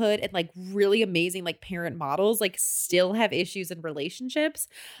childhood and like really amazing like parent models like still have issues in relationships.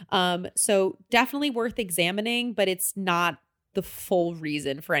 So definitely worth examining, but it's not the full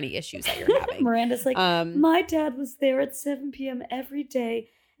reason for any issues that you're having. Miranda's like, my dad was there at 7 p.m. every day,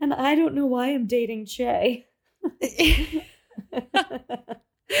 and I don't know why I'm dating Che.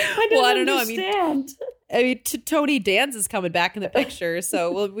 I don't know. I mean, Tony Danza is coming back in the picture,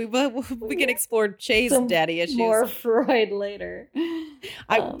 so we can explore Che's daddy issues. More Freud later.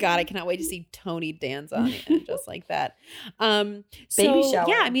 I cannot wait to see Tony Danza on the end, just like that. Baby shower.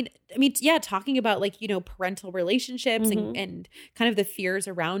 Yeah, I mean, talking about like parental relationships and kind of the fears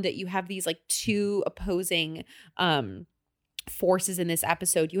around it. You have these like two opposing forces in this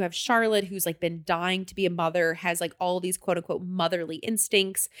episode. You have Charlotte, who's like been dying to be a mother, has like all these quote unquote motherly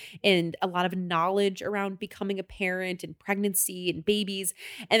instincts and a lot of knowledge around becoming a parent and pregnancy and babies.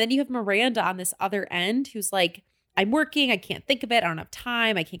 And then you have Miranda on this other end, who's like, I'm working, I can't think of it, I don't have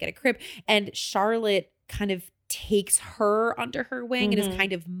time, I can't get a crib. And Charlotte kind of takes her under her wing and is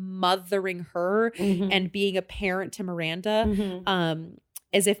kind of mothering her and being a parent to Miranda.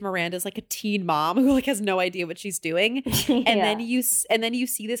 As if Miranda's like a teen mom who like has no idea what she's doing. And then you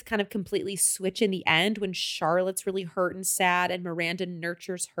see this kind of completely switch in the end when Charlotte's really hurt and sad and Miranda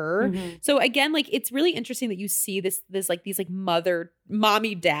nurtures her. So again, like it's really interesting that you see this like these like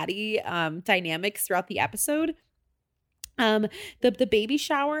mommy daddy dynamics throughout the episode. The baby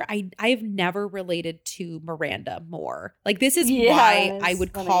shower, I've never related to Miranda more. Like this is why I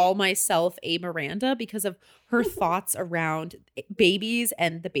would call myself a Miranda, because of her thoughts around babies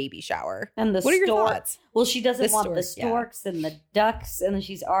and the baby shower. And what are your thoughts? Well, she doesn't want the storks and the ducks, and then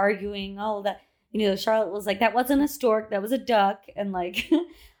she's arguing all of that. Charlotte was like, that wasn't a stork, that was a duck. And like,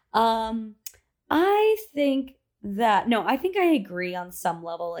 I think I agree on some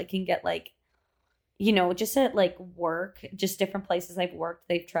level. I can get like, just at like work, just different places I've worked,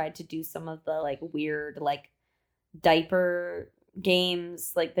 they've tried to do some of the like weird like diaper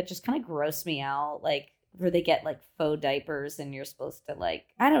games like that just kind of gross me out, like where they get like faux diapers and you're supposed to like,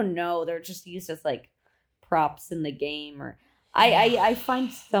 I don't know, they're just used as like props in the game. Or I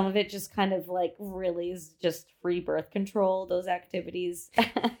find some of it just kind of like really is just free birth control, those activities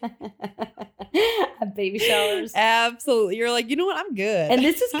at baby showers. Absolutely. You're like, you know what? I'm good. And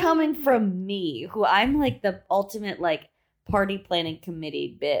this is coming from me, who I'm like the ultimate like party planning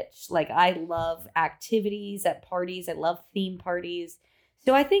committee bitch. Like I love activities at parties. I love theme parties.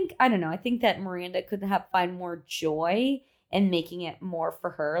 So I think that Miranda could find more joy in making it more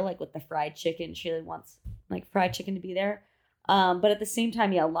for her, like with the fried chicken. She really wants like fried chicken to be there. But at the same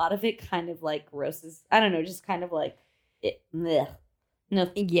time, yeah, a lot of it kind of like grosses. I don't know, just kind of like it. Bleh.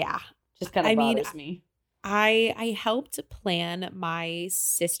 No, yeah, just kind of bothers me. I helped plan my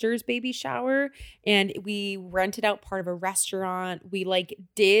sister's baby shower, and we rented out part of a restaurant. We like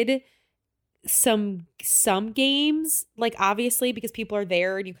did some games, like obviously because people are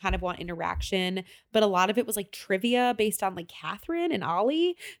there and you kind of want interaction, but a lot of it was like trivia based on like Catherine and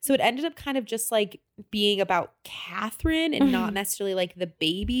Ollie. So it ended up kind of just like being about Catherine and not necessarily like the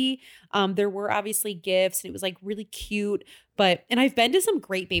baby. There were obviously gifts and it was like really cute, and I've been to some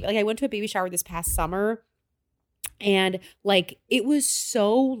great baby, like I went to a baby shower this past summer. And like, it was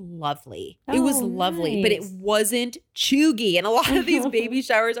so lovely. It was lovely, nice. But it wasn't chuggy. And a lot of these baby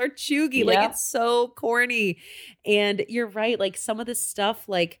showers are chuggy. Like it's so corny. And you're right. Like some of this stuff,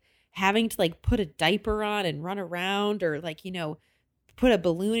 like having to like put a diaper on and run around or like, you know, put a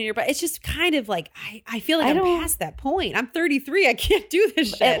balloon in your butt. It's just kind of like, I feel like I'm past that point. I'm 33. I can't do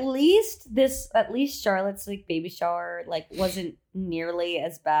this shit. At least Charlotte's like baby shower like wasn't nearly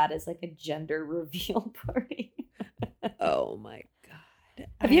as bad as like a gender reveal party. Oh my God.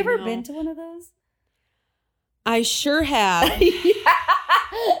 Have you ever been to one of those? I sure have. You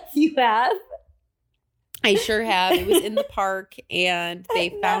have? I sure have. It was in the park and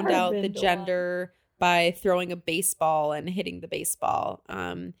they found out the gender by throwing a baseball and hitting the baseball.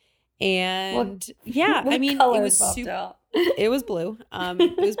 I mean, it was super. It was blue.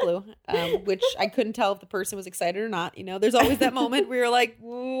 Which I couldn't tell if the person was excited or not. You know, there's always that moment where you're like,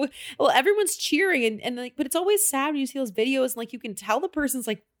 woo. Well, everyone's cheering and like, but it's always sad when you see those videos and like you can tell the person's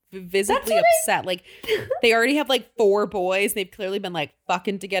like visibly upset. Like they already have like 4 boys. They've clearly been like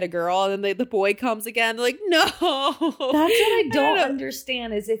fucking to get a girl, and then the boy comes again. They're like, no. That's what I don't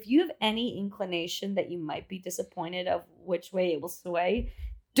understand is if you have any inclination that you might be disappointed of which way it will sway,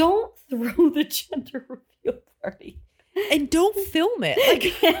 don't throw the gender reveal party. And don't film it.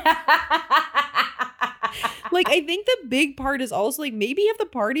 Like I think the big part is also like maybe have the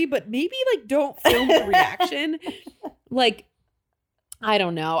party, but maybe like don't film the reaction. Like, I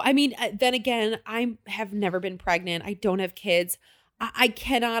don't know. I mean, then again, I have never been pregnant. I don't have kids.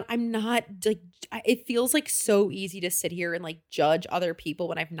 I'm not like, it feels like so easy to sit here and like judge other people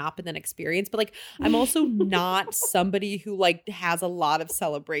when I've not been in experience. But like, I'm also not somebody who like has a lot of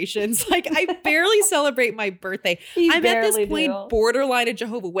celebrations. Like I barely celebrate my birthday. I'm at this point borderline a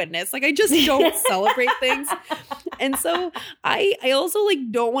Jehovah's Witness. Like I just don't celebrate things. And so I also like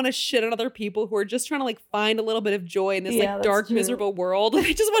don't want to shit on other people who are just trying to like find a little bit of joy in this like dark, miserable world.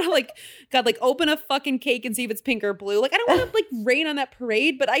 I just want to like, God, like open a fucking cake and see if it's pink or blue. Like I don't want to like rain on that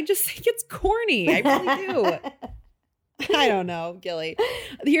parade, but I just think it's corny. I really do. I don't know, Gilly.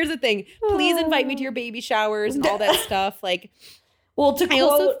 Here's the thing. Please invite me to your baby showers and all that stuff. Like, well, to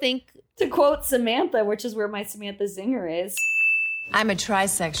quote Samantha, which is where my Samantha Zinger is. I'm a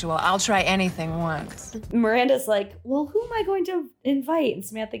trisexual. I'll try anything once. Miranda's like, well, who am I going to invite? And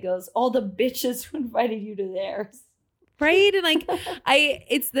Samantha goes, all the bitches who invited you to theirs. Right. And like,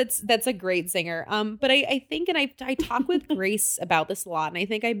 that's a great zinger. But I think, and I talk with Grace about this a lot, and I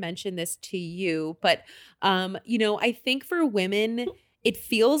think I mentioned this to you, but, you know, I think for women, it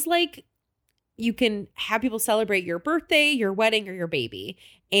feels like you can have people celebrate your birthday, your wedding, or your baby.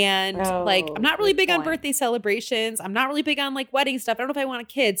 And like, I'm not really big on birthday celebrations. I'm not really big on like wedding stuff. I don't know if I want a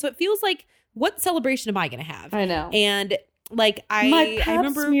kid. So it feels like, what celebration am I going to have? I know. And like my pap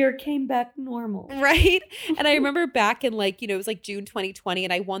remember smear came back normal, right? And I remember back in like, you know, it was like June 2020,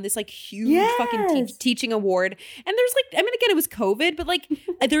 and I won this like huge fucking teaching award. And there's like, I mean, again, it was COVID, but like,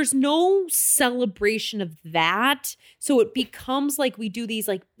 there's no celebration of that. So it becomes like we do these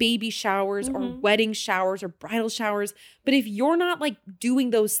like baby showers or wedding showers or bridal showers. But if you're not like doing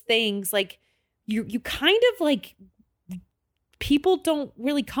those things, like you kind of like, people don't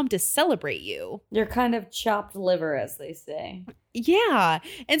really come to celebrate you. You're kind of chopped liver, as they say. Yeah.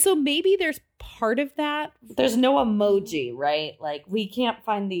 And so maybe there's part of that. There's no emoji, right? Like we can't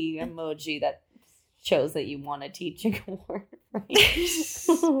find the emoji that shows that you want a teaching award, right?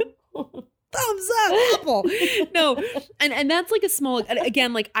 thumbs up, Apple. No. And that's like a small,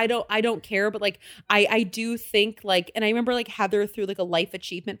 again, like I don't care, but like I do think like, and I remember like Heather threw like a life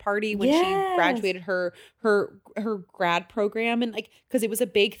achievement party when she graduated her grad program, and like, cause it was a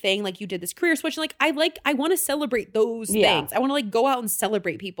big thing. Like you did this career switch. And like, I want to celebrate those things. I want to like go out and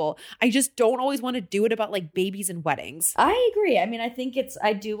celebrate people. I just don't always want to do it about like babies and weddings. I agree. I mean, I think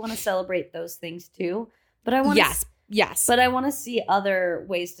I do want to celebrate those things too, but I want Yes. But I want to see other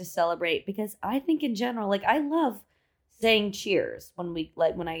ways to celebrate, because I think in general, like I love saying cheers when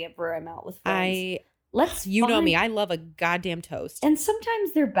I'm out with friends. You know me, I love a goddamn toast. And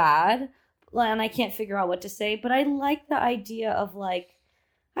sometimes they're bad and I can't figure out what to say, but I like the idea of like,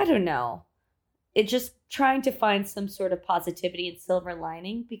 I don't know, it just trying to find some sort of positivity and silver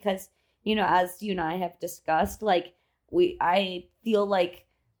lining, because, you know, as you and I have discussed, like I feel like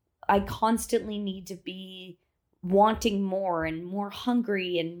I constantly need to be wanting more and more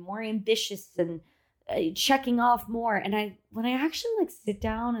hungry and more ambitious and checking off more. And when I actually like sit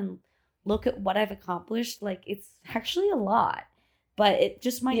down and look at what I've accomplished, like it's actually a lot, but it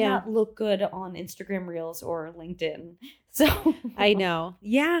just might not look good on Instagram Reels or LinkedIn. So I know.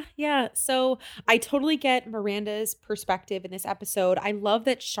 Yeah. So I totally get Miranda's perspective in this episode. I love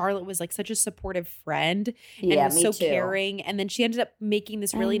that Charlotte was like such a supportive friend and was so caring. And then she ended up making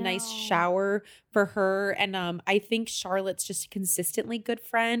this really nice shower for her. And I think Charlotte's just a consistently good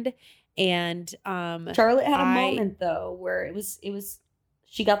friend. And Charlotte had a moment though where it was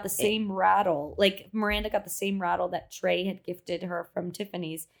she got the same rattle. Like Miranda got the same rattle that Trey had gifted her from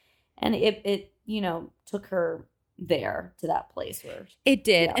Tiffany's. And it you know, took her there to that place where it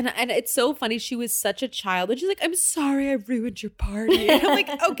did. And it's so funny. She was such a child and she's like, I'm sorry I ruined your party. And I'm like,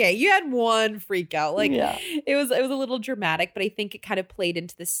 okay, you had one freak out. Like it was a little dramatic, but I think it kind of played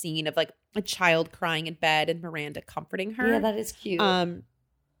into the scene of like a child crying in bed and Miranda comforting her. Yeah, that is cute. So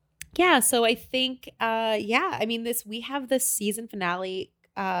I think I mean we have the season finale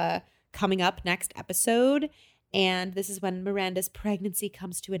coming up next episode. And this is when Miranda's pregnancy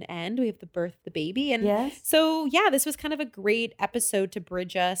comes to an end. We have the birth of the baby. And so, this was kind of a great episode to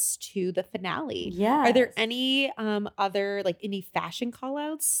bridge us to the finale. Yeah. Are there any other, like, any fashion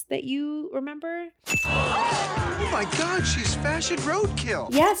call-outs that you remember? Oh, my God. She's fashion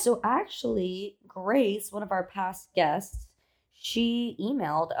roadkill. Yeah. So, actually, Grace, one of our past guests, she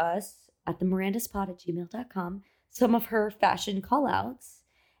emailed us at themirandaspod@gmail.com some of her fashion call-outs.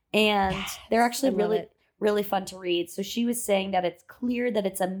 And they're actually really fun to read. So she was saying that it's clear that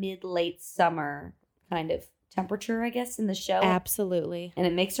it's a mid-late summer kind of temperature, I guess, in the show. Absolutely. And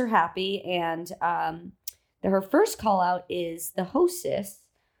it makes her happy. And her first call out is the hostess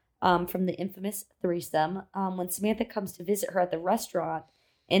from the infamous threesome. When Samantha comes to visit her at the restaurant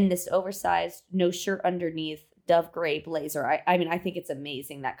in this oversized, no shirt underneath, dove gray blazer. I mean, I think it's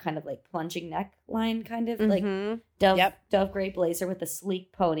amazing. That kind of like plunging neckline kind of like dove gray blazer with a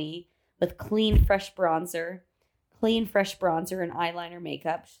sleek pony, with clean, fresh bronzer and eyeliner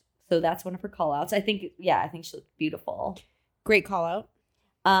makeup. So that's one of her call-outs. I think she looked beautiful. Great call-out.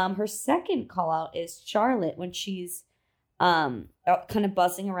 Her second call-out is Charlotte when she's kind of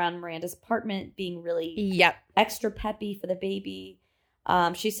buzzing around Miranda's apartment, being really extra peppy for the baby.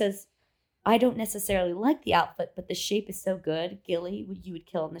 She says, I don't necessarily like the outfit, but the shape is so good. Gilly, you would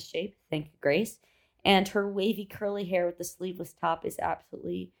kill in the shape. Thank you, Grace. And her wavy curly hair with the sleeveless top is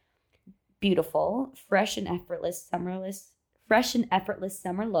absolutely beautiful, fresh and effortless summer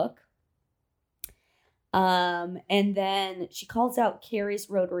look. And then she calls out Carrie's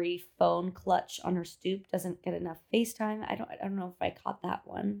rotary phone clutch on her stoop. Doesn't get enough FaceTime. I don't know if I caught that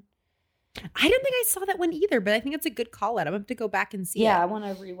one. I don't think I saw that one either, but I think it's a good call out. I'm going to have to go back and see it. Yeah, I want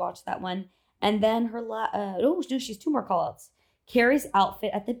to rewatch that one. And then her she's two more call outs. Carrie's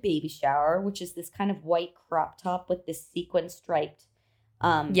outfit at the baby shower, which is this kind of white crop top with this sequin striped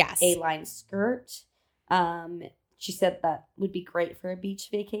A-line skirt. She said that would be great for a beach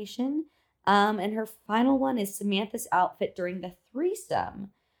vacation. And her final one is Samantha's outfit during the threesome,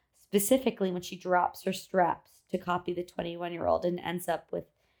 specifically when she drops her straps to copy the 21-year-old and ends up with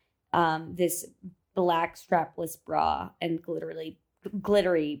this black strapless bra and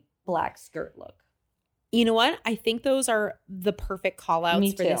glittery black skirt look. You know what? I think those are the perfect call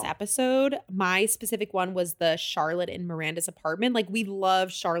outs for this episode. My specific one was the Charlotte in Miranda's apartment. Like, we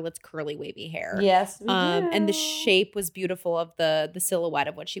love Charlotte's curly wavy hair. Yes, we do. And the shape was beautiful of the silhouette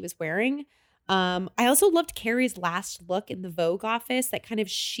of what she was wearing. I also loved Carrie's last look in the Vogue office, that kind of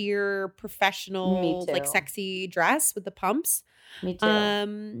sheer professional, like sexy dress with the pumps. Me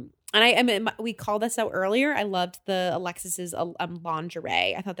too. And I mean, we called this out earlier. I loved the Alexis's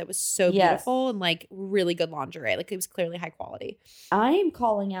lingerie. I thought that was so beautiful and like really good lingerie. Like it was clearly high quality. I am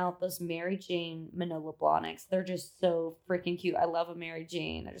calling out those Mary Jane Manila Blahniks. They're just so freaking cute. I love a Mary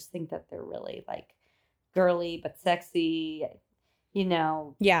Jane. I just think that they're really like girly but sexy. You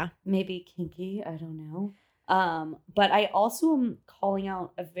know, maybe kinky. I don't know. But I also am calling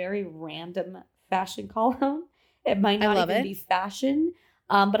out a very random fashion call out. It might not even be fashion.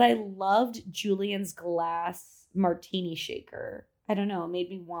 But I loved Julian's glass martini shaker. I don't know. It made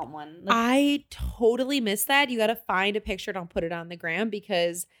me want one. I totally missed that. You got to find a picture and I'll put it on the gram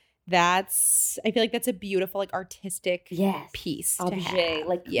because I feel like that's a beautiful, like artistic piece to have.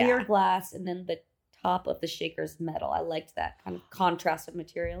 Like clear glass and then the top of the shaker is metal. I liked that kind of contrast of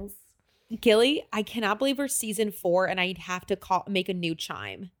materials. Gilly, I cannot believe we're season 4 and I'd have to make a new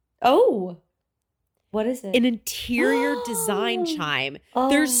chime. Oh, what is it? An interior design chime.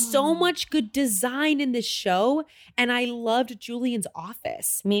 There's so much good design in this show. And I loved Julian's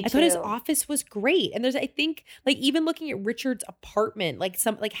office. Me too. I thought his office was great. And I think like even looking at Richard's apartment, like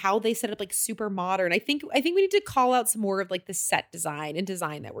how they set up like super modern. I think we need to call out some more of like the set design and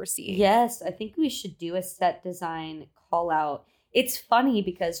design that we're seeing. Yes, I think we should do a set design call out. It's funny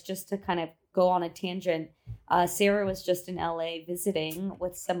because just to kind of go on a tangent, Sarah was just in LA visiting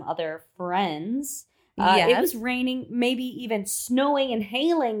with some other friends. It was raining, maybe even snowing and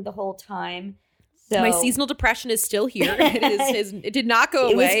hailing the whole time. So my seasonal depression is still here. It did not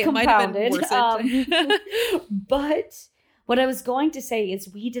go away. It might have been worsened. But what I was going to say is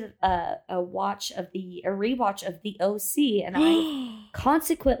we did a rewatch of the OC, and I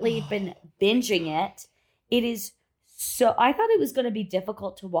consequently been binging it. It is so. I thought it was going to be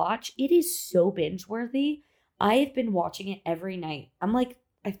difficult to watch. It is so binge worthy. I have been watching it every night. I'm like,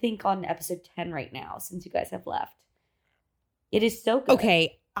 I think on episode 10 right now since you guys have left. It is so good.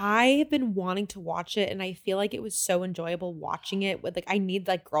 Okay. I have been wanting to watch it and I feel like it was so enjoyable watching it with like, I need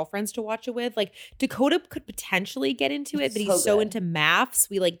like girlfriends to watch it with. Like Dakota could potentially get into it, but he's so into maths.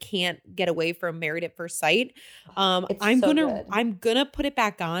 We like can't get away from Married at First Sight. I'm gonna put it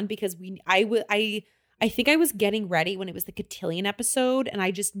back on because I think I was getting ready when it was the cotillion episode, and I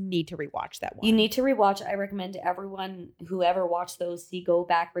just need to rewatch that one. You need to rewatch. I recommend to everyone who ever watched the OC, go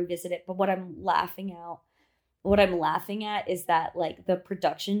back, revisit it. But what I'm laughing at is that like the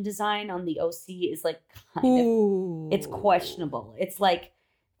production design on the OC is like it's questionable. It's like,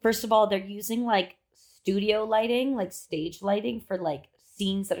 first of all, they're using like studio lighting, like stage lighting for like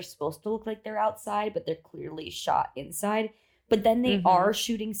scenes that are supposed to look like they're outside, but they're clearly shot inside. But then they are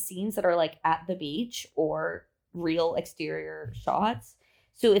shooting scenes that are like at the beach or real exterior shots.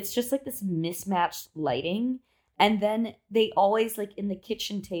 So it's just like this mismatched lighting. And then they always like in the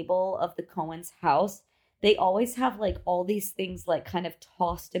kitchen table of the Coen's house, they always have like all these things like kind of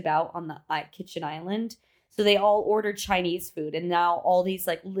tossed about on the kitchen island. So they all ordered Chinese food. And now all these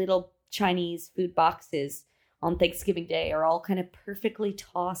like little Chinese food boxes on Thanksgiving Day are all kind of perfectly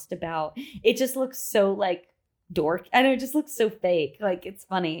tossed about. It just looks so like dork. I know, it just looks so fake. Like, it's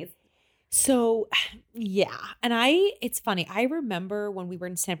funny. So, yeah. And it's funny. I remember when we were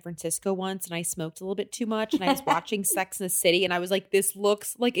in San Francisco once and I smoked a little bit too much and I was watching Sex and the City and I was like, this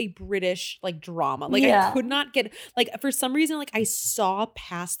looks like a British like drama. Like I could not get, like for some reason, like I saw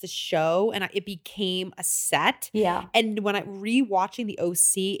past the show and it became a set. Yeah. And when I rewatching the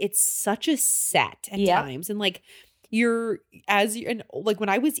OC, it's such a set at times. And like, like when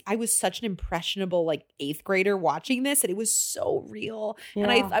I was such an impressionable like 8th grader watching this and it was so real. Yeah,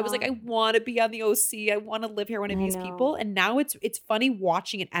 and I was like, I want to be on the OC. I want to live here, one of these people. And now it's funny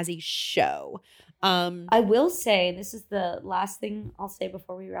watching it as a show. I will say, this is the last thing I'll say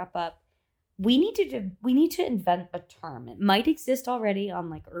before we wrap up. We need to invent a term. It might exist already on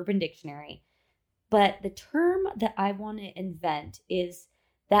like Urban Dictionary, but the term that I want to invent is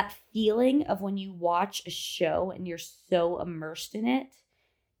that feeling of when you watch a show and you're so immersed in it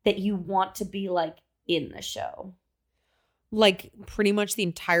that you want to be like in the show. Like pretty much the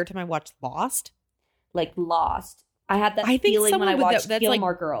entire time I watched Lost. Like Lost. I had that feeling when I watched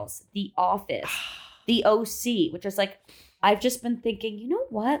Gilmore Girls, The Office, The OC, which is like, I've just been thinking, you know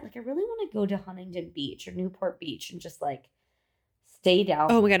what? Like I really want to go to Huntington Beach or Newport Beach and just like stay down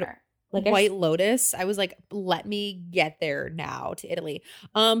there. Oh my God. Like White Lotus. I was like, let me get there now to Italy.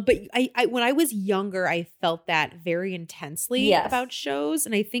 But I when I was younger, I felt that very intensely about shows.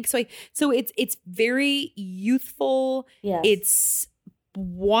 And I think so it's very youthful. Yes. It's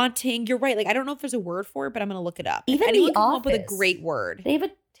wanting. You're right. Like I don't know if there's a word for it, but I'm gonna look it up. Even anyone The can come Office, up with a great word. They have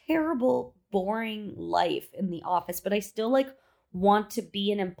a terrible, boring life in The Office, but I still like want to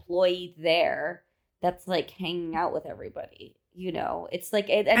be an employee there that's like hanging out with everybody. you know, it's like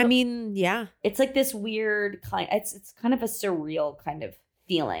yeah. It's like this weird kind. It's kind of a surreal kind of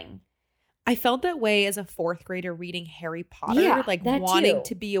feeling. I felt that way as a 4th grader reading Harry Potter, like wanting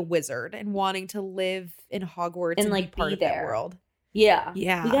to be a wizard and wanting to live in Hogwarts and like be part of that world. Yeah.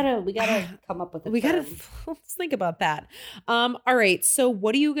 Yeah. We gotta come up with a We term. let's think about that. All right. So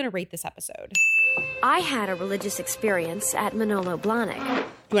what are you gonna rate this episode? I had a religious experience at Manolo Blahnik.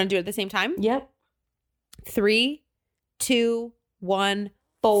 You want to do it at the same time? Yep. 3, 2, 1,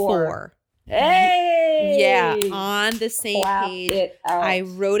 4. Hey! Yeah, on the same Clap page. it out. I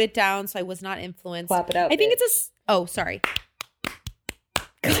wrote it down so I was not influenced. Clap it out. I think it's oh, sorry.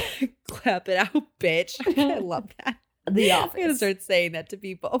 Clap it out, bitch. I love that. The Office. I'm gonna start saying that to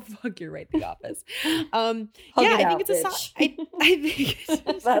people. Oh, fuck, you're right. The Office. I think it's I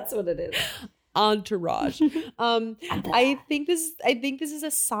think that's what it is. Entourage. I think this is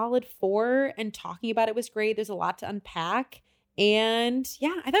a solid 4, and talking about it was great. There's a lot to unpack, and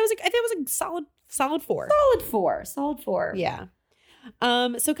yeah, I thought it was a solid 4. Solid 4. Yeah.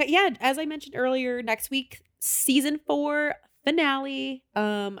 So yeah, as I mentioned earlier, next week season 4 finale.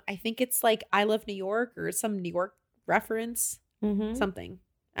 I think it's like I Love New York or some New York reference, something.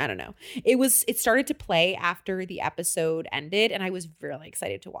 I don't know. It started to play after the episode ended, and I was really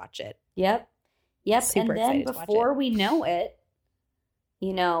excited to watch it. Yep. Super and then excited to watch before it. we know it,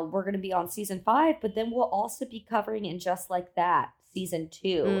 you know, we're going to be on season 5, but then we'll also be covering in Just Like That season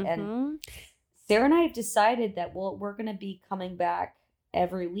 2. And Sarah and I have decided that we're going to be coming back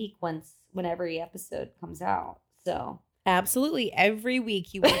every week when every episode comes out. So absolutely, every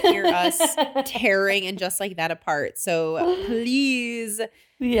week you will hear us tearing and Just Like That apart. So please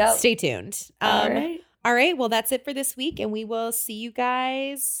stay tuned. All right. Well, that's it for this week, and we will see you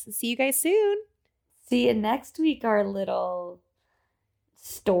guys soon. See you next week, our little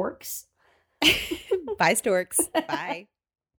storks. Bye, storks. Bye.